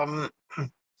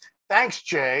 Thanks,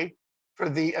 Jay, for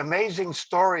the amazing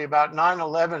story about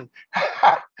 9/11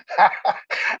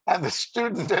 and the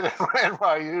student at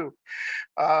NYU.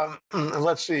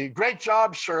 Let's see, great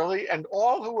job, Shirley, and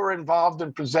all who were involved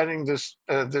in presenting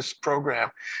this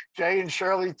program. Jay and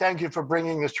Shirley, thank you for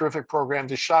bringing this terrific program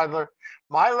to Shidler.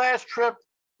 My last trip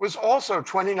was also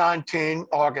 2019,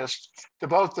 August, to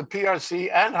both the PRC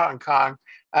and Hong Kong,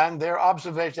 and their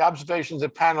observations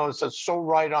of panelists are so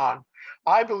right on.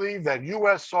 I believe that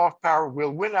US soft power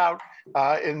will win out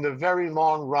in the very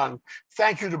long run.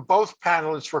 Thank you to both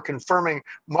panelists for confirming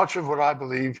much of what I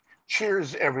believe.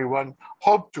 Cheers, everyone.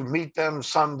 Hope to meet them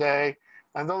someday.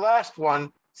 And the last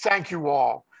one, thank you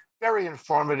all. Very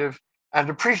informative, and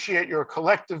appreciate your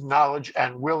collective knowledge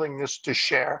and willingness to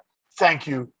share. Thank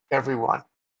you, everyone.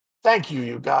 Thank you,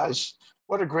 you guys.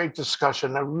 What a great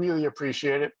discussion. I really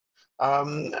appreciate it.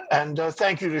 And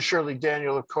thank you to Shirley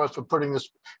Daniel, of course, for putting this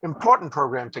important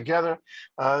program together.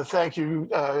 Thank you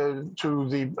to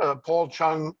the Paul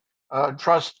Chung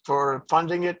Trust for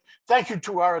funding it. Thank you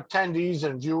to our attendees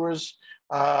and viewers,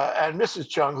 and Mrs.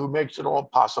 Chung, who makes it all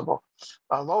possible.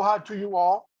 Aloha to you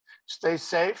all. Stay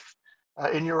safe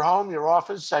in your home, your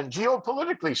office, and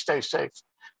geopolitically stay safe.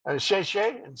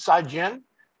 Sheshe and Saijin,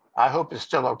 I hope it's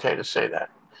still okay to say that.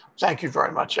 Thank you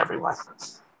very much, everyone.